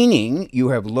 meaning you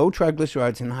have low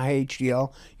triglycerides and high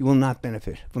HDL, you will not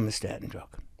benefit from a statin drug.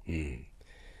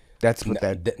 That's what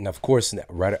And of course,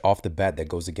 right off the bat, that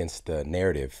goes against the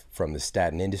narrative from the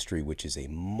statin industry, which is a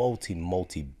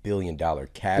multi-billion-dollar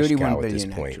cash cow at this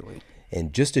point. Actually.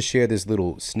 And just to share this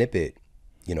little snippet,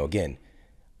 again,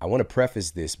 I want to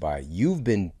preface this by, you've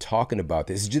been talking about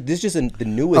this. This is just the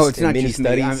newest in many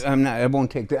studies. I won't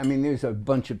take that. I mean, there's a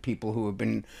bunch of people who have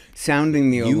been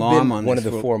sounding the alarm on this. You've been one of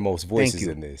the foremost voices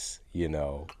in this,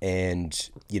 and,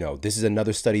 this is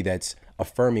another study that's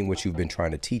affirming what you've been trying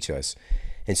to teach us.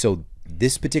 And so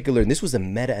this was a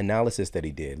meta-analysis that he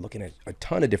did, looking at a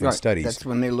ton of different studies. That's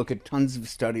when they look at tons of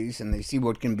studies and they see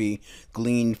what can be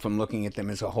gleaned from looking at them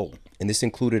as a whole. And this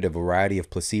included a variety of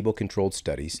placebo-controlled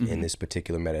studies in this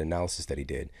particular meta-analysis that he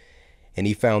did. And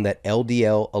he found that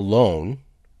LDL alone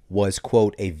was,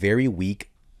 quote, a very weak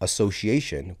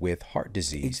association with heart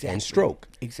disease and stroke.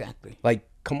 Exactly. Like,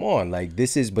 come on,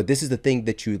 this is the thing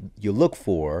that you look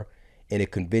for in a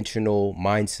conventional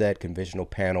mindset, conventional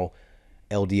panel.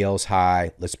 LDL's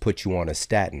high, let's put you on a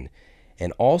statin.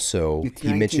 And also, it's he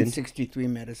mentioned 1963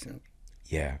 medicine.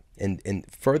 Yeah. And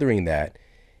furthering that,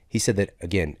 he said that,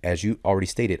 again, as you already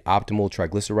stated, optimal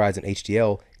triglycerides and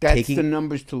HDL. That's the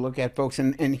numbers to look at, folks.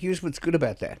 And here's what's good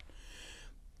about that.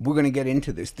 We're going to get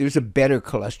into this. There's a better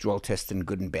cholesterol test than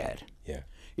good and bad. Yeah.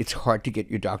 It's hard to get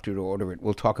your doctor to order it.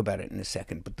 We'll talk about it in a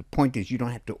second. But the point is, you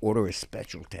don't have to order a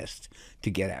special test to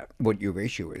get out what your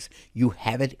ratio is. You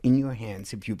have it in your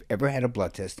hands. If you've ever had a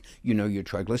blood test, you know your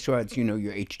triglycerides, you know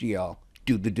your HDL.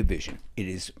 Do the division. It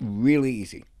is really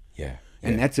easy. Yeah.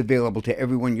 And that's available to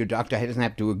everyone. Your doctor doesn't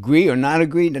have to agree or not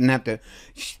agree.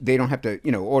 They don't have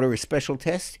to, order a special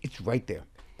test. It's right there.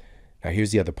 Now,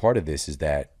 here's the other part of this is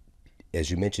that, as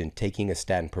you mentioned, taking a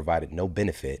statin provided no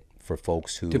benefit for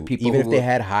folks who, even if they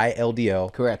had high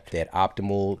LDL, correct, they had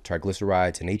optimal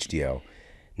triglycerides and HDL.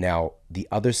 Now, the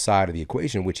other side of the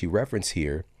equation, which he referenced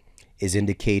here, is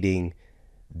indicating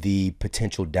the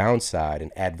potential downside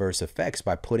and adverse effects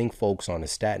by putting folks on a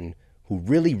statin who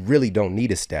really, really don't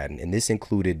need a statin. And this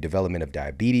included development of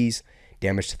diabetes,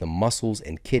 damage to the muscles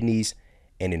and kidneys,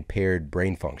 and impaired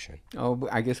brain function. Oh,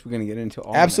 I guess we're going to get into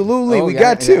all Absolutely. of that. We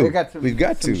got to. We've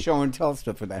got some show and tell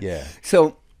stuff for that. Yeah.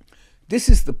 So this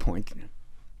is the point.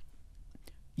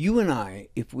 You and I,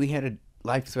 if we had a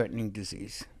life-threatening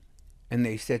disease and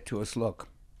they said to us, look,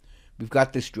 we've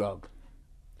got this drug.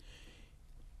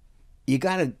 You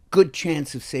got a good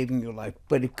chance of saving your life,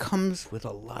 but it comes with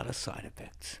a lot of side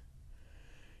effects.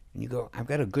 And you go, I've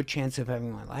got a good chance of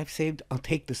having my life saved. I'll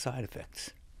take the side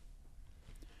effects.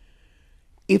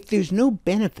 If there's no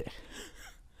benefit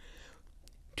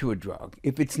to a drug,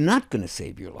 if it's not going to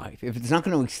save your life, if it's not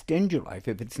going to extend your life,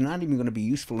 if it's not even going to be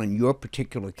useful in your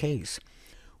particular case,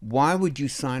 why would you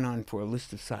sign on for a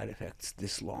list of side effects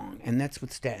this long? And that's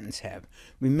what statins have.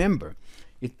 Remember,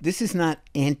 this is not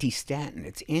anti-statin.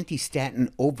 It's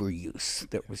anti-statin overuse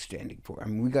that we're standing for. I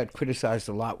mean, we got criticized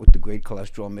a lot with the great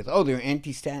cholesterol myth. Oh, they're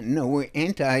anti-statin. No, we're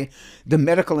anti the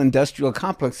medical industrial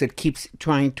complex that keeps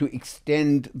trying to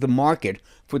extend the market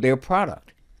for their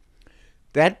product.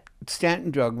 That statin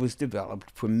drug was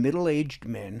developed for middle-aged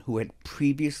men who had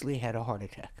previously had a heart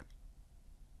attack.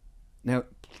 Now,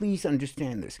 please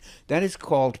understand this.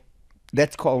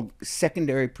 That's called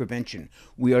secondary prevention.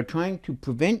 We are trying to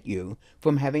prevent you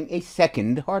from having a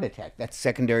second heart attack. That's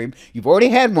secondary. You've already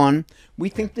had one. We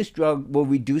think this drug will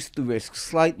reduce the risk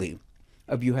slightly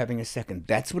of you having a second.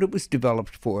 That's what it was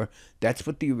developed for. That's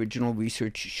what the original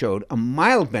research showed. A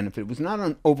mild benefit. It was not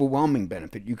an overwhelming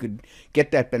benefit. You could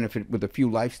get that benefit with a few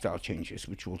lifestyle changes,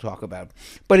 which we'll talk about.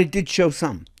 But it did show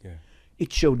some. Yeah.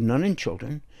 It showed none in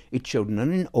children. It showed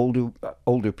none in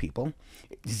older people,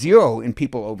 0 in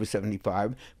people over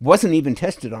 75, wasn't even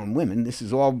tested on women. This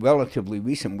is all relatively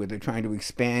recent where they're trying to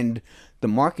expand the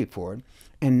market for it.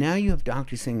 And now you have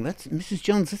doctors saying, Mrs.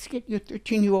 Jones, let's get your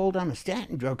 13-year-old on a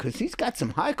statin drug because he's got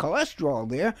some high cholesterol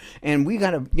there, and we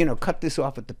got to, cut this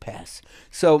off at the pass.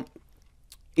 So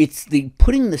it's the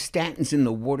putting the statins in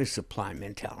the water supply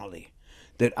mentality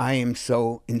that I am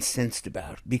so incensed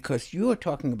about, because you are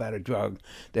talking about a drug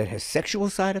that has sexual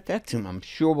side effects, and I'm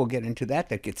sure we'll get into that.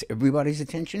 That gets everybody's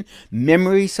attention.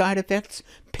 Memory side effects,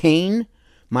 pain,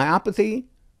 myopathy,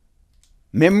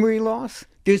 memory loss.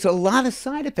 There's a lot of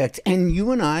side effects, and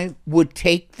you and I would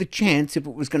take the chance if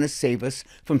it was going to save us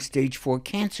from stage 4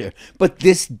 cancer. But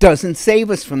this doesn't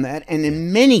save us from that, and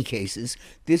in many cases,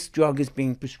 this drug is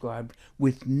being prescribed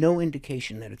with no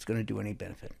indication that it's going to do any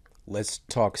benefit. Let's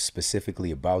talk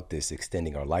specifically about this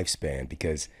extending our lifespan,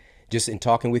 because just in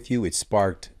talking with you, it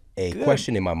sparked a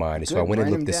question in my mind. And so I went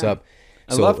and looked this up.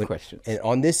 I love questions. And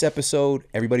on this episode,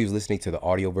 everybody who's listening to the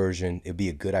audio version, it'd be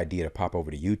a good idea to pop over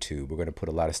to YouTube. We're going to put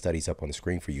a lot of studies up on the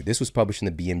screen for you. This was published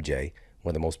in the BMJ,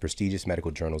 one of the most prestigious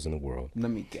medical journals in the world.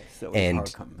 Let me guess.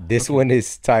 And this one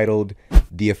is titled,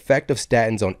 The Effect of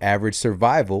Statins on Average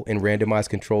Survival in Randomized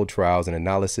Controlled Trials and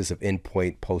Analysis of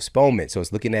Endpoint Postponement. So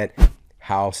it's looking at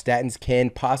how statins can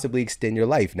possibly extend your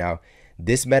life. Now,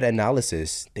 this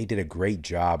meta-analysis, they did a great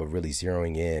job of really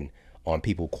zeroing in on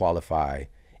people who qualify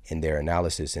in their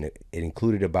analysis, and it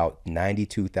included about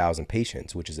 92,000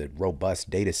 patients, which is a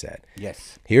robust data set.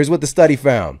 Yes. Here's what the study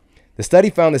found. The study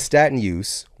found that statin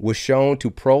use was shown to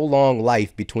prolong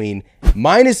life between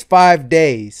 -5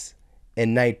 days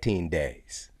and 19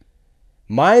 days.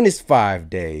 -5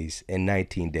 days and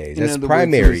 19 days. That's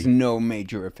primary. There's no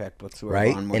major effect whatsoever.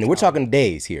 Right? On and we're talking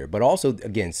days here, but also,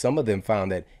 again, some of them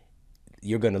found that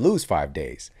you're going to lose 5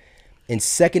 days. In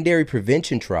secondary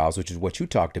prevention trials, which is what you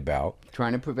talked about,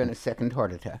 trying to prevent a second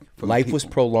heart attack. Life was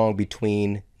prolonged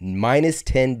between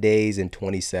 -10 days and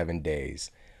 27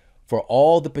 days. For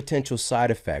all the potential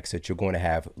side effects that you're going to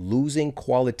have, losing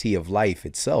quality of life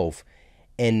itself,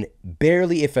 and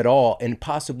barely, if at all, and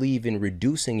possibly even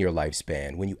reducing your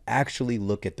lifespan, when you actually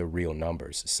look at the real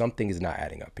numbers, something is not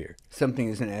adding up here. Something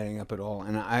isn't adding up at all.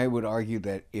 And I would argue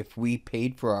that if we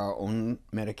paid for our own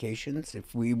medications,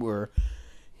 if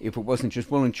it wasn't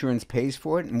just, well, insurance pays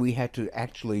for it, and we had to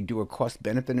actually do a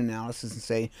cost-benefit analysis and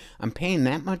say, I'm paying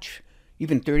that much,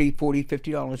 even $30, $40,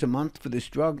 $50 a month for this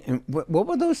drug. And what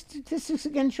were those statistics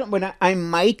again, Shawn? When I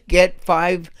might get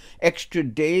 5 extra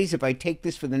days if I take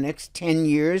this for the next 10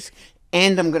 years,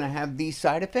 and I'm going to have these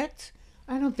side effects,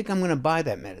 I don't think I'm going to buy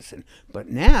that medicine. But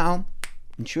now,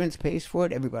 insurance pays for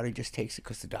it. Everybody just takes it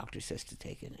because the doctor says to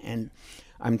take it. And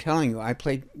I'm telling you, I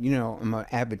play, I'm an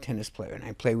avid tennis player, and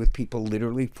I play with people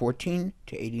literally 14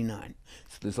 to 89.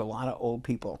 So there's a lot of old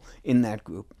people in that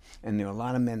group, and there are a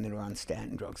lot of men that are on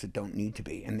statin drugs that don't need to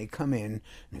be. And they come in, and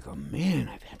they go, man,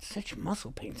 I've had such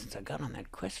muscle pain since I got on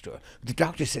that Crestor. The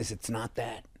doctor says it's not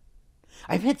that.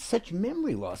 I've had such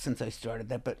memory loss since I started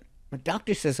that, but my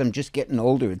doctor says I'm just getting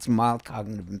older. It's mild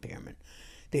cognitive impairment.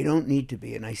 They don't need to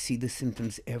be, and I see the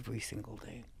symptoms every single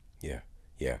day.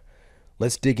 Yeah.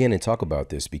 Let's dig in and talk about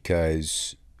this,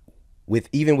 because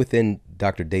even within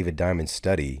Dr. David Diamond's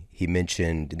study, he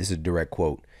mentioned, this is a direct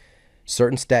quote,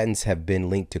 certain statins have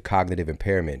been linked to cognitive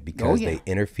impairment because they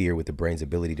interfere with the brain's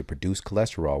ability to produce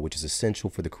cholesterol, which is essential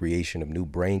for the creation of new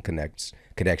brain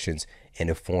connections and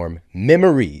to form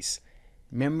memories.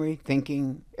 Memory,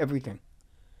 thinking, everything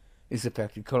is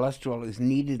affected. Cholesterol is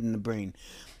needed in the brain.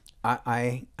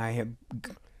 I have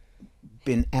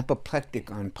been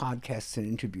apoplectic on podcasts and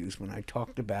interviews when I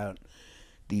talked about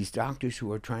these doctors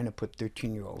who are trying to put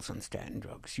 13-year-olds on statin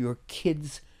drugs. Your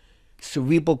kid's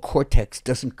cerebral cortex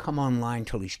doesn't come online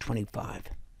till he's 25.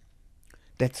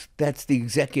 That's the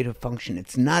executive function.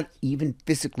 It's not even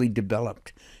physically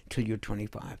developed till you're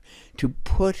 25. To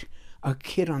put a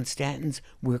kid on statins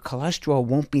where cholesterol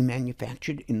won't be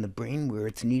manufactured in the brain, where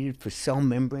it's needed for cell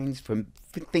membranes, for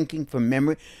thinking, for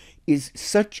memory, is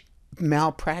such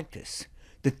malpractice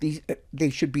that they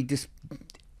should be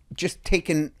just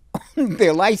taken,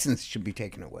 their license should be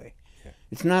taken away. Yeah.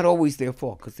 It's not always their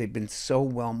fault because they've been so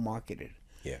well marketed.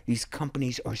 Yeah. These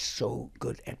companies are so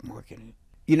good at marketing.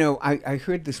 I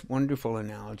heard this wonderful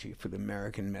analogy for the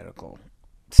American medical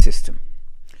system.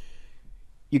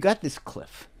 You got this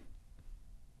cliff,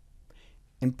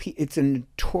 and it's a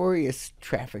notorious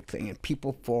traffic thing, and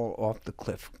people fall off the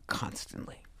cliff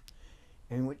constantly.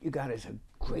 And what you got is a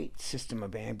great system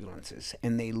of ambulances,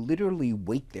 and they literally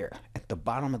wait there at the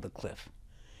bottom of the cliff.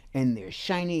 And they're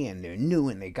shiny, and they're new,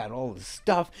 and they got all this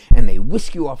stuff, and they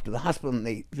whisk you off to the hospital,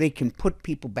 and they can put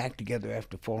people back together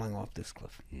after falling off this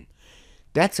cliff.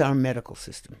 That's our medical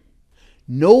system.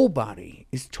 Nobody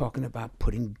is talking about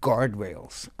putting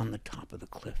guardrails on the top of the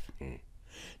cliff.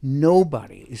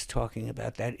 Nobody is talking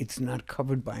about that. It's not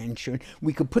covered by insurance.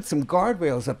 We could put some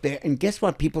guardrails up there, and guess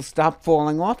what? People stop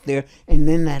falling off there, and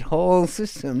then that whole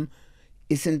system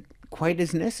isn't quite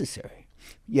as necessary.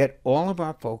 Yet all of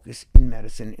our focus in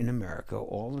medicine in America,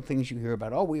 all the things you hear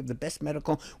about, oh, we have the best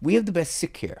we have the best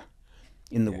sick care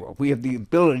in the world. We have the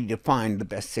ability to find the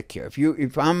best sick care.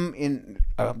 If I'm in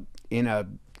a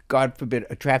God forbid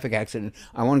a traffic accident,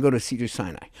 I want to go to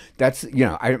Cedars-Sinai. That's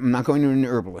I'm not going to an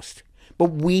herbalist.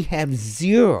 But we have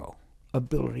zero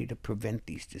ability to prevent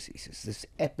these diseases. This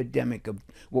epidemic of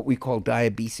what we call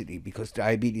diabesity, because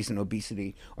diabetes and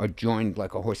obesity are joined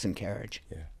like a horse and carriage.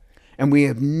 Yeah. And we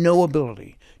have no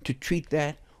ability to treat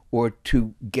that or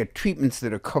to get treatments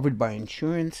that are covered by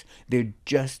insurance. They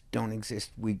just don't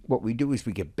exist. What we do is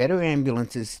we get better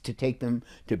ambulances to take them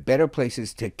to better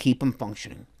places to keep them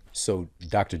functioning. So,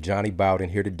 Dr. Jonny Bowden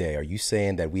here today, are you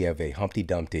saying that we have a Humpty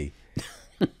Dumpty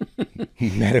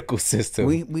medical system?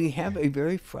 We have a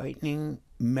very frightening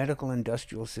medical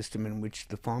industrial system in which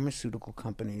the pharmaceutical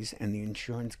companies and the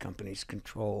insurance companies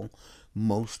control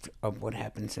most of what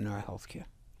happens in our healthcare.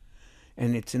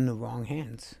 And it's in the wrong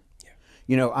hands.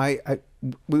 Yeah.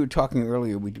 We were talking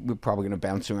earlier, we're probably going to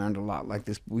bounce around a lot like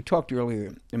this. But we talked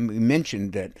earlier and we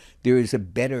mentioned that there is a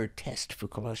better test for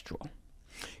cholesterol.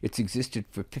 It's existed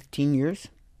for 15 years.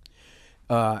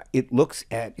 It looks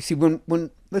at,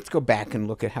 let's go back and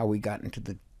look at how we got into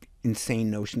the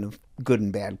insane notion of good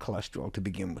and bad cholesterol to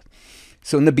begin with.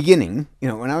 So in the beginning,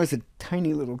 when I was a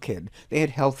tiny little kid, they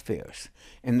had health fairs,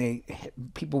 and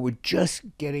people were just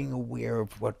getting aware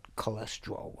of what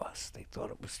cholesterol was. They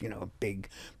thought it was, a big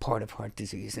part of heart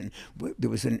disease, and there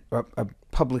was a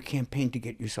public campaign to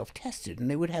get yourself tested, and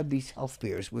they would have these health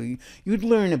fairs where you'd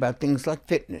learn about things like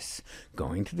fitness,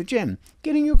 going to the gym,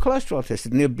 getting your cholesterol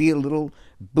tested, and there'd be a little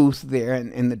booth there,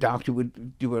 and the doctor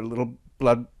would do a little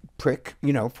blood prick,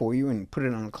 for you and put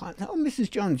it on a clock. Oh, Mrs.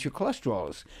 Jones, your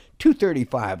cholesterol is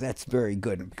 235. That's very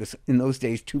good, because in those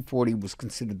days 240 was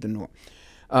considered the norm.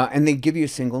 And they give you a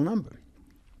single number.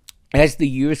 As the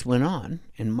years went on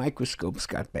and microscopes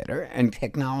got better and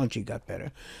technology got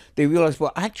better, they realized,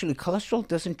 well, actually cholesterol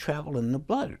doesn't travel in the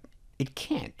blood. It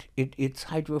can't. It's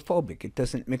hydrophobic. It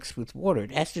doesn't mix with water.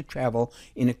 It has to travel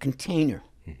in a container.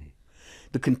 Mm-hmm.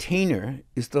 The container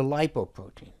is the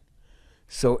lipoprotein.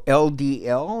 So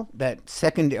LDL, that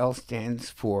second L stands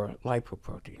for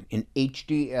lipoprotein. In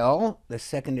HDL, the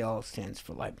second L stands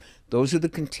for lipid. Those are the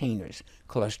containers.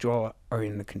 Cholesterol are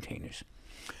in the containers.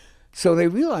 So they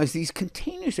realized these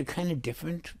containers are kind of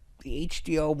different. The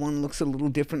HDL one looks a little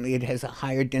differently. It has a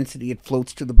higher density. It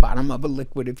floats to the bottom of a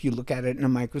liquid if you look at it in a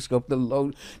microscope. The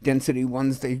low density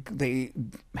ones, they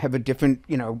have a different,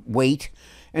 weight.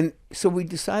 And so we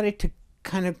decided to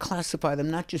kind of classify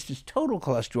them not just as total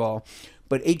cholesterol,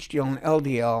 but HDL and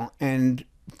LDL, and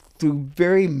through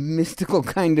very mystical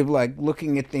kind of like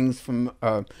looking at things from,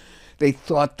 they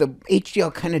thought the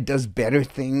HDL kind of does better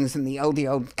things and the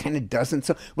LDL kind of doesn't.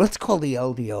 So let's call the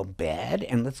LDL bad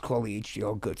and let's call the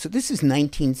HDL good. So this is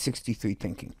 1963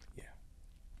 thinking.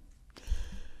 Yeah.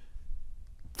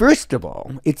 First of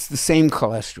all, it's the same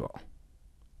cholesterol.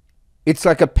 It's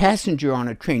like a passenger on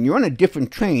a train. You're on a different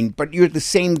train, but you're the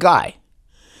same guy.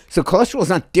 So cholesterol is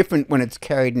not different when it's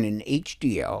carried in an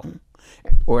HDL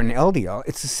or an LDL.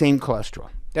 It's the same cholesterol.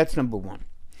 That's number one.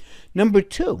 Number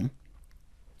two,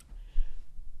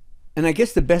 and I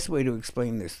guess the best way to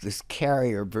explain this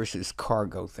carrier versus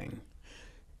cargo thing.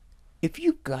 If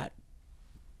you've got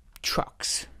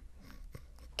trucks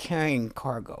carrying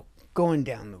cargo going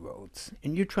down the roads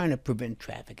and you're trying to prevent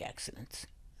traffic accidents,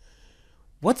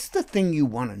 what's the thing you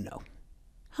want to know?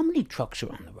 How many trucks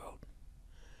are on the road?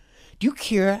 Do you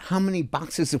care how many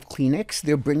boxes of Kleenex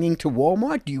they're bringing to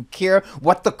Walmart? Do you care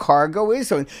what the cargo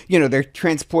is? Or, they're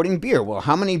transporting beer. Well,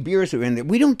 how many beers are in there?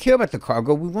 We don't care about the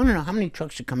cargo. We want to know how many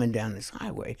trucks are coming down this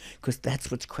highway, because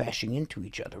that's what's crashing into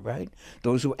each other, right?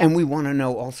 And we want to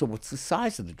know also what's the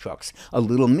size of the trucks. A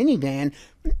little minivan,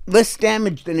 less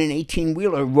damage than an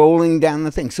 18-wheeler rolling down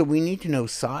the thing. So we need to know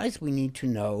size. We need to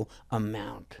know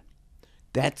amount.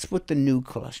 That's what the new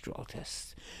cholesterol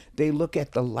tests. They look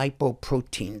at the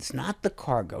lipoproteins, not the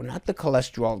cargo, not the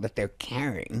cholesterol that they're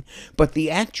carrying, but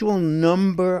the actual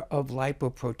number of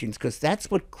lipoproteins, because that's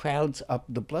what crowds up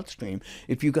the bloodstream.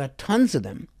 If you got tons of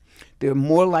them, they're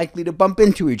more likely to bump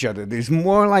into each other. There's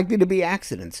more likely to be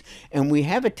accidents. And we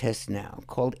have a test now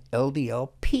called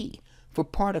LDLP for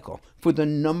particle, for the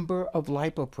number of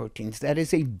lipoproteins. That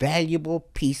is a valuable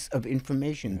piece of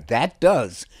information. That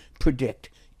does predict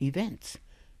events.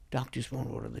 Doctors won't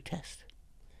order the test.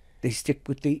 They stick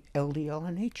with the LDL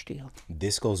and HDL.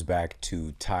 This goes back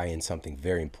to tie in something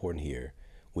very important here,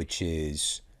 which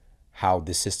is how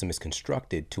this system is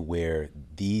constructed to where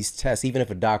these tests, even if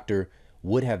a doctor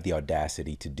would have the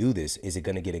audacity to do this, is it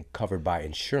going to get covered by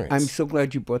insurance? I'm so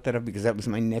glad you brought that up, because that was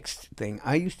my next thing.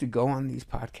 I used to go on these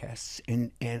podcasts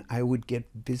and I would get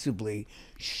visibly,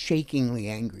 shakingly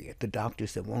angry at the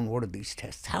doctors that won't order these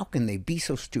tests. How can they be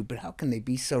so stupid? How can they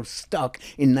be so stuck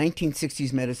in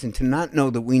 1960s medicine to not know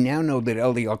that we now know that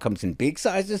LDL comes in big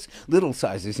sizes, little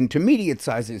sizes, intermediate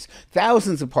sizes,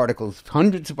 thousands of particles,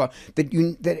 hundreds of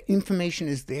particles, that information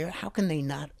is there? How can they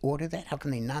not order that? How can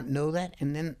they not know that?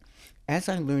 And then, as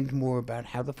I learned more about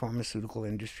how the pharmaceutical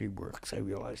industry works, I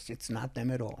realized it's not them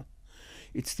at all.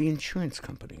 It's the insurance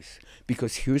companies.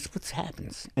 Because here's what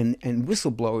happens. And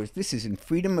whistleblowers, this is in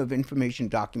Freedom of Information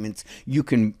documents.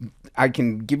 I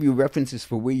can give you references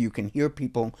for where you can hear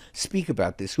people speak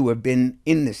about this who have been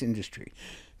in this industry.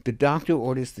 The doctor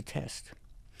orders the test.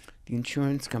 The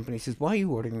insurance company says, why are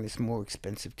you ordering this more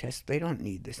expensive test? They don't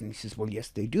need this. And he says, well, yes,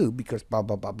 they do, because blah,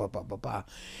 blah, blah, blah, blah, blah, blah.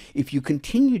 If you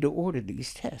continue to order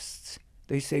these tests,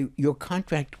 they say your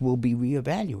contract will be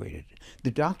reevaluated. The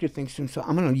doctor thinks to himself,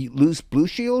 I'm going to lose Blue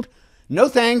Shield? No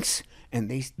thanks. And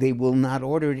they will not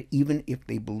order it even if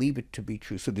they believe it to be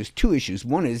true. So there's two issues.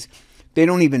 One is they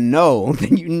don't even know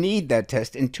that you need that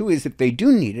test. And two is if they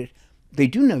do need it, they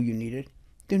do know you need it,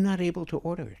 they're not able to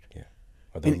order it. Yeah.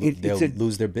 Or they'll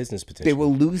lose their business potential. They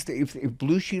will lose if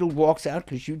Blue Shield walks out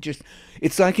because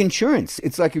it's like insurance.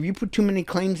 It's like if you put too many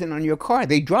claims in on your car,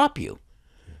 they drop you.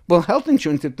 Well, health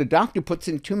insurance, if the doctor puts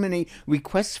in too many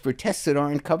requests for tests that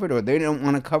aren't covered, or they don't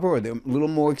want to cover, or they're a little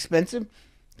more expensive,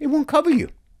 they won't cover you.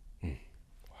 Wow.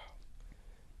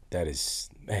 That is,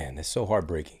 man, that's so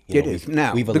heartbreaking. It is.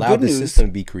 Now, we've allowed the system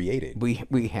to be created.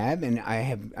 We have, and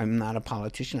I'm not a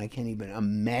politician. I can't even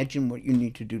imagine what you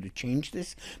need to do to change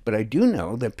this. But I do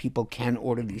know that people can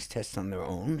order these tests on their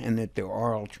own, and that there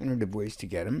are alternative ways to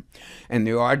get them. And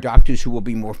there are doctors who will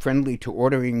be more friendly to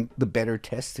ordering the better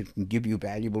tests that can give you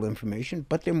valuable information,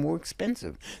 but they're more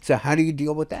expensive. So how do you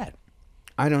deal with that?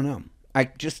 I don't know. I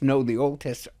just know the old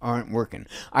tests aren't working.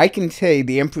 I can say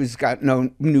the emperor's got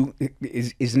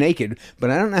is naked, but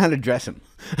I don't know how to dress him.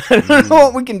 I don't know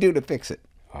what we can do to fix it.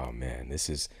 Oh man, this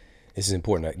is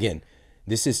important. Again,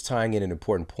 this is tying in an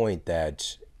important point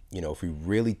that, if we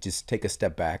really just take a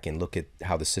step back and look at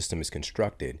how the system is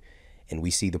constructed, and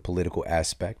we see the political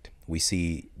aspect, we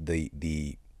see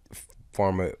the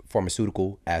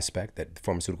pharmaceutical aspect, that the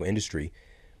pharmaceutical industry,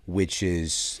 which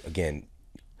is, again,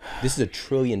 this is a $1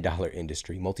 trillion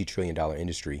industry, multi-trillion-dollar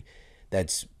industry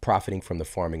that's profiting from the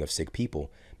farming of sick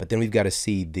people. But then we've got to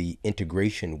see the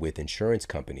integration with insurance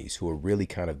companies, who are really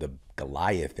kind of the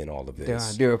Goliath in all of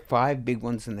this. There are 5 big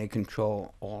ones, and they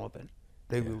control all of it.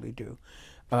 They really do.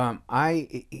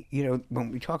 When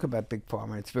we talk about big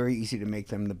pharma, it's very easy to make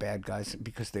them the bad guys,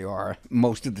 because they are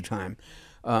most of the time.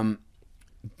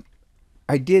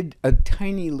 I did a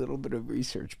tiny little bit of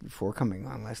research before coming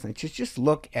on last night. Just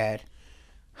look at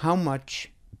how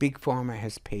much big pharma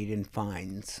has paid in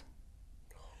fines.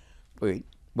 Wait,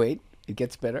 it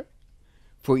gets better.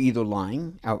 For either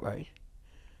lying outright,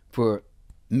 for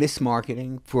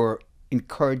mismarketing, for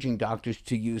encouraging doctors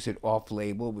to use it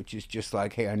off-label, which is just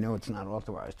like, hey, I know it's not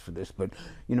authorized for this, but,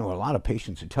 a lot of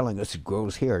patients are telling us it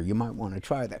grows hair. You might want to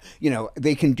try that.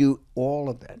 They can do all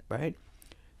of that, right?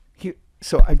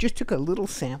 So I just took a little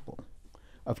sample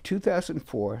of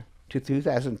 2004 to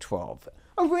 2012,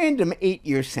 a random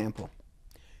 8-year sample,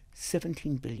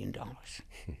 $17 billion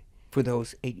for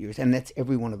those 8 years. And that's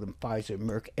every one of them, Pfizer,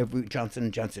 Merck,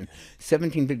 Johnson & Johnson,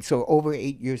 17 billion. So over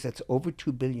 8 years, that's over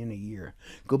 $2 billion a year.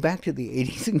 Go back to the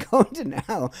 80s and go to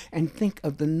now and think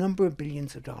of the number of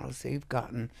billions of dollars they've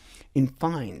gotten in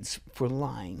fines for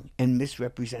lying and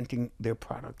misrepresenting their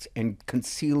products and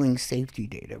concealing safety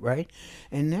data, right?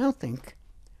 And now think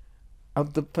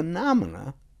of the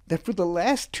phenomena that for the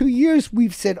last 2 years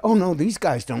we've said, oh no, these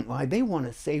guys don't lie. They want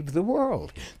to save the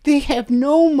world. They have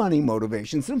no money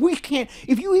motivations. And we can't,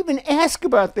 if you even ask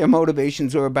about their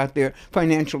motivations or about their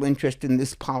financial interest in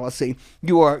this policy,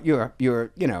 you're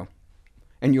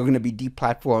and you're going to be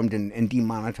deplatformed and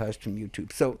demonetized from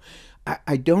YouTube. So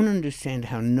I don't understand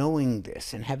how, knowing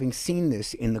this and having seen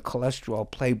this in the cholesterol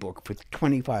playbook for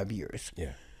 25 years.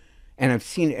 Yeah. And I've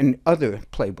seen it in other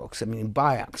playbooks. I mean,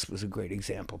 Vioxx was a great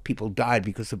example. People died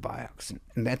because of Vioxx.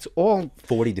 And that's all.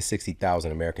 40 to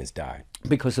 60,000 Americans died.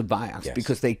 Because of Vioxx. Yes.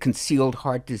 Because they concealed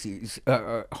heart disease,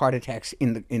 heart attacks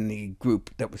in the group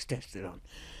that was tested on.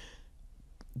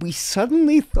 We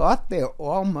suddenly thought they're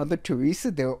all Mother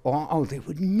Teresa. They're all, they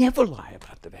would never lie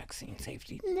about the vaccine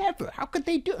safety. Never. How could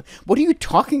they do it? What are you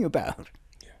talking about?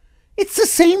 Yeah. It's the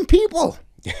same people.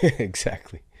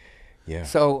 Exactly. Yeah.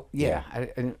 So, yeah,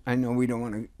 I know we don't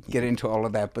want to get into all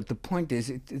of that, but the point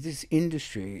is this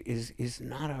industry is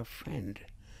not our friend.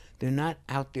 They're not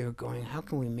out there going, how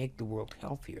can we make the world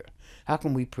healthier? How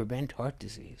can we prevent heart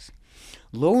disease?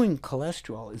 Lowering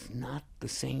cholesterol is not the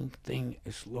same thing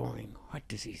as lowering heart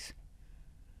disease.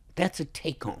 That's a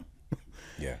take-home.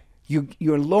 Yeah.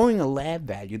 You're lowering a lab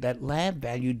value. That lab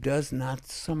value does not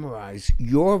summarize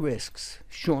your risks,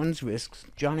 Shawn's risks,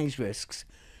 Jonny's risks,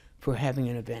 for having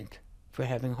an event, for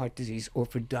having heart disease, or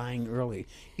for dying early.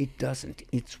 It doesn't.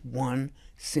 It's one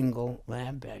single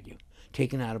lab value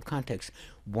taken out of context.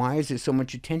 Why is there so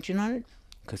much attention on it?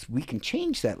 Because we can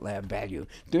change that lab value.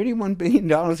 $31 billion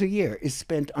a year is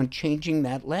spent on changing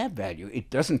that lab value. It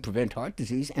doesn't prevent heart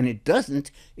disease, and it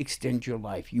doesn't extend your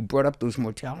life. You brought up those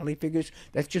mortality figures.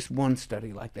 That's just one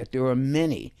study like that. There are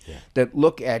many that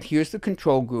look at, here's the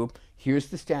control group, here's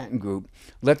the statin group.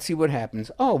 Let's see what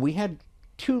happens. Oh, we had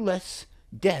 2 less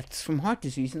deaths from heart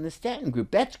disease in the statin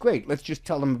group. That's great. Let's just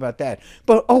tell them about that.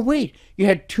 But, oh, wait, you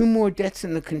had 2 more deaths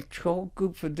in the control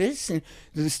group for this, and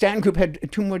the statin group had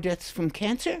 2 more deaths from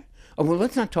cancer? Oh, well,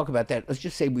 let's not talk about that. Let's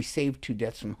just say we saved 2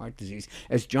 deaths from heart disease.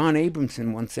 As John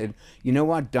Abramson once said, you know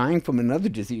what? Dying from another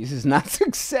disease is not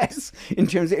success. In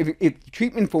terms of if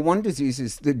treatment for one disease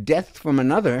is the death from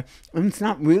another, it's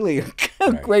not really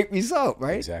a great result,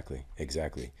 right?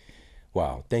 Exactly.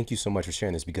 Wow. Thank you so much for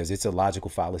sharing this, because it's a logical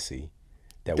fallacy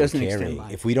that Doesn't we're extend carrying.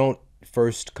 life. If we don't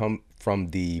first come from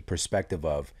the perspective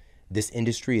of this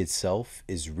industry itself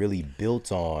is really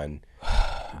built on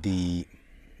the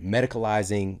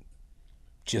medicalizing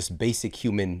just basic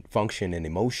human function and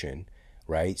emotion,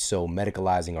 right? So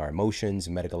medicalizing our emotions,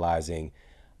 medicalizing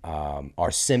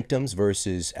our symptoms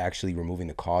versus actually removing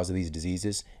the cause of these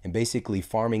diseases, and basically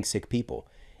farming sick people.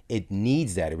 It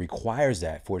needs that. It requires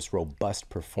that for its robust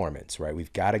performance, right?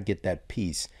 We've got to get that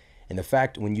piece. And the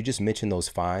fact, when you just mentioned those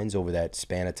fines over that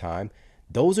span of time,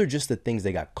 those are just the things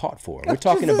they got caught for. We're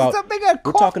talking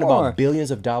about billions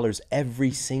of dollars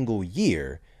every single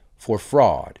year for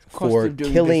fraud, for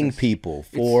killing people,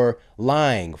 for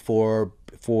lying, for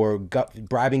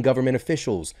bribing government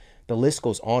officials. The list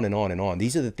goes on and on and on.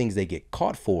 These are the things they get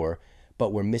caught for,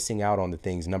 but we're missing out on the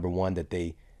things, number one, that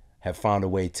they have found a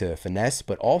way to finesse,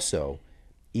 but also,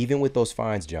 even with those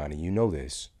fines, Jonny, you know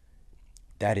this,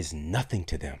 that is nothing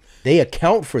to them. They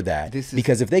account for that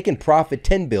because if they can profit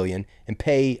 $10 billion and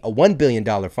pay a $1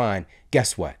 billion fine,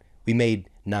 guess what? We made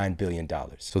 $9 billion.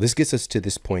 So this gets us to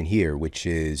this point here, which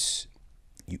is,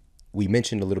 we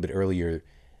mentioned a little bit earlier,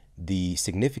 the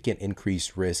significant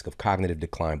increased risk of cognitive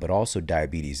decline, but also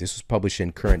diabetes. This was published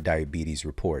in Current Diabetes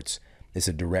Reports. It's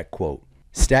a direct quote.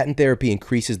 Statin therapy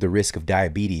increases the risk of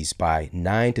diabetes by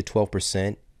 9 to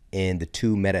 12% in the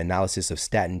 2 meta-analysis of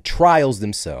statin trials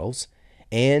themselves,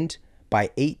 and by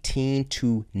 18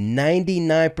 to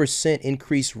 99%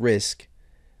 increased risk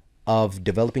of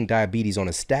developing diabetes on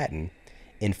a statin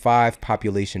in 5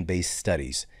 population-based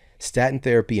studies. Statin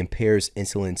therapy impairs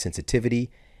insulin sensitivity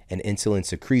and insulin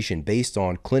secretion based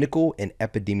on clinical and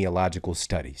epidemiological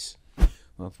studies.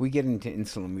 Well, if we get into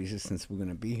insulin resistance, we're going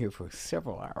to be here for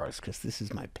several hours because this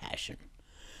is my passion.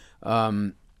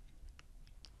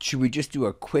 Should we just do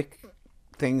a quick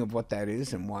thing of what that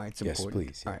is and why it's important?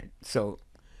 Yes, please. All right. So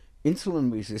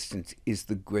insulin resistance is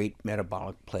the great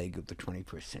metabolic plague of the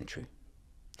 21st century.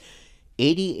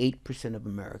 88% of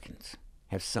Americans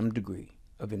have some degree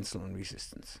of insulin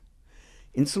resistance.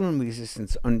 Insulin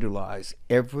resistance underlies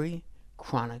every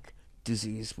chronic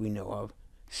disease we know of,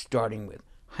 starting with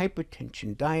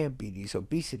hypertension, diabetes,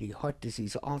 obesity, heart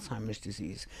disease, Alzheimer's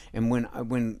disease. And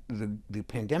when the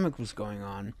pandemic was going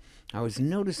on, I was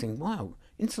noticing, wow,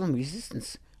 insulin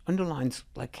resistance underlines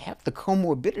like half the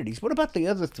comorbidities. What about the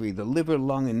other 3, the liver,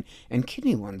 lung, and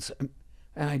kidney ones?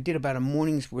 I did about a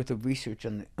morning's worth of research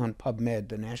on PubMed,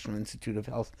 the National Institute of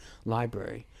Health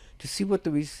library, to see what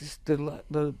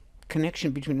the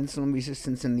connection between insulin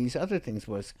resistance and these other things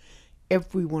was.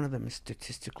 Every one of them is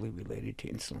statistically related to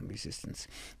insulin resistance.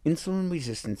 Insulin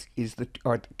resistance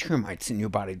are the termites in your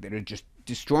body that are just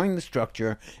destroying the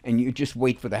structure, and you just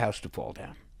wait for the house to fall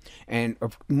down. And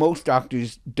most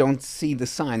doctors don't see the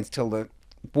signs till the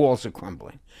walls are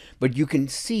crumbling. But you can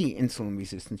see insulin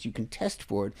resistance. You can test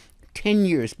for it 10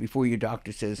 years before your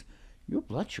doctor says, your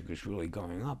blood sugar is really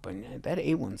going up, and that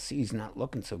A1C is not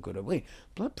looking so good. Wait,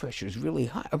 blood pressure is really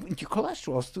high. Your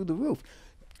cholesterol is through the roof.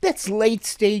 That's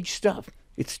late-stage stuff.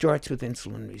 It starts with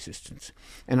insulin resistance.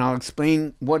 And I'll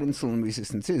explain what insulin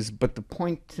resistance is, but the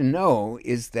point to know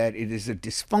is that it is a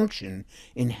dysfunction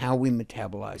in how we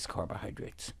metabolize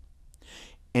carbohydrates.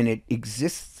 And it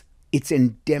exists, it's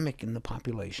endemic in the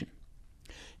population,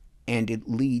 and it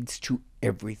leads to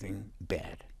everything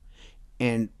bad.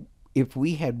 And if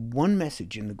we had one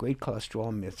message in the Great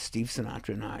Cholesterol Myth, Steve Sinatra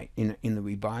and I, in the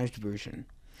revised version,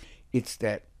 it's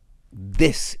that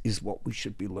this is what we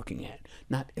should be looking at,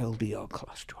 not LDL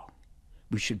cholesterol.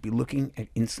 We should be looking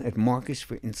at markers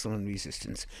for insulin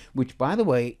resistance, which, by the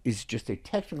way, is just a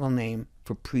technical name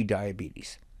for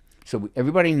prediabetes. So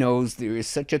everybody knows there is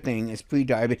such a thing as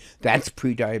prediabetes. That's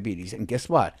prediabetes. And guess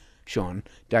what, Shawn?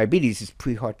 Diabetes is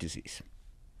pre-heart disease.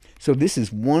 So this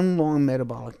is one long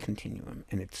metabolic continuum,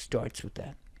 and it starts with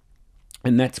that.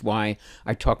 And that's why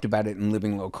I talked about it in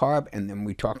Living Low Carb, and then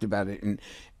we talked about it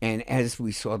and as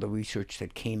we saw the research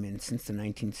that came in since the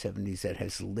 1970s that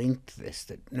has linked this,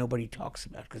 that nobody talks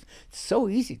about, because it's so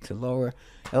easy to lower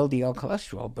LDL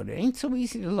cholesterol, but it ain't so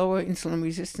easy to lower insulin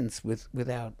resistance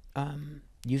without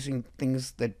using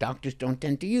things that doctors don't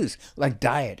tend to use, like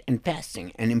diet and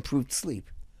fasting and improved sleep.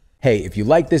 Hey, if you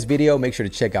like this video, make sure to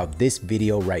check out this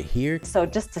video right here. So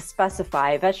just to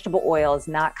specify, vegetable oil is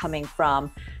not coming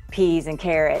from peas and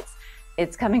carrots.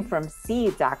 It's coming from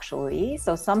seeds, actually.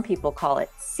 So some people call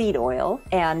it seed oil.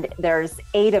 And there's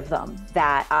 8 of them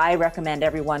that I recommend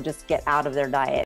everyone just get out of their diet.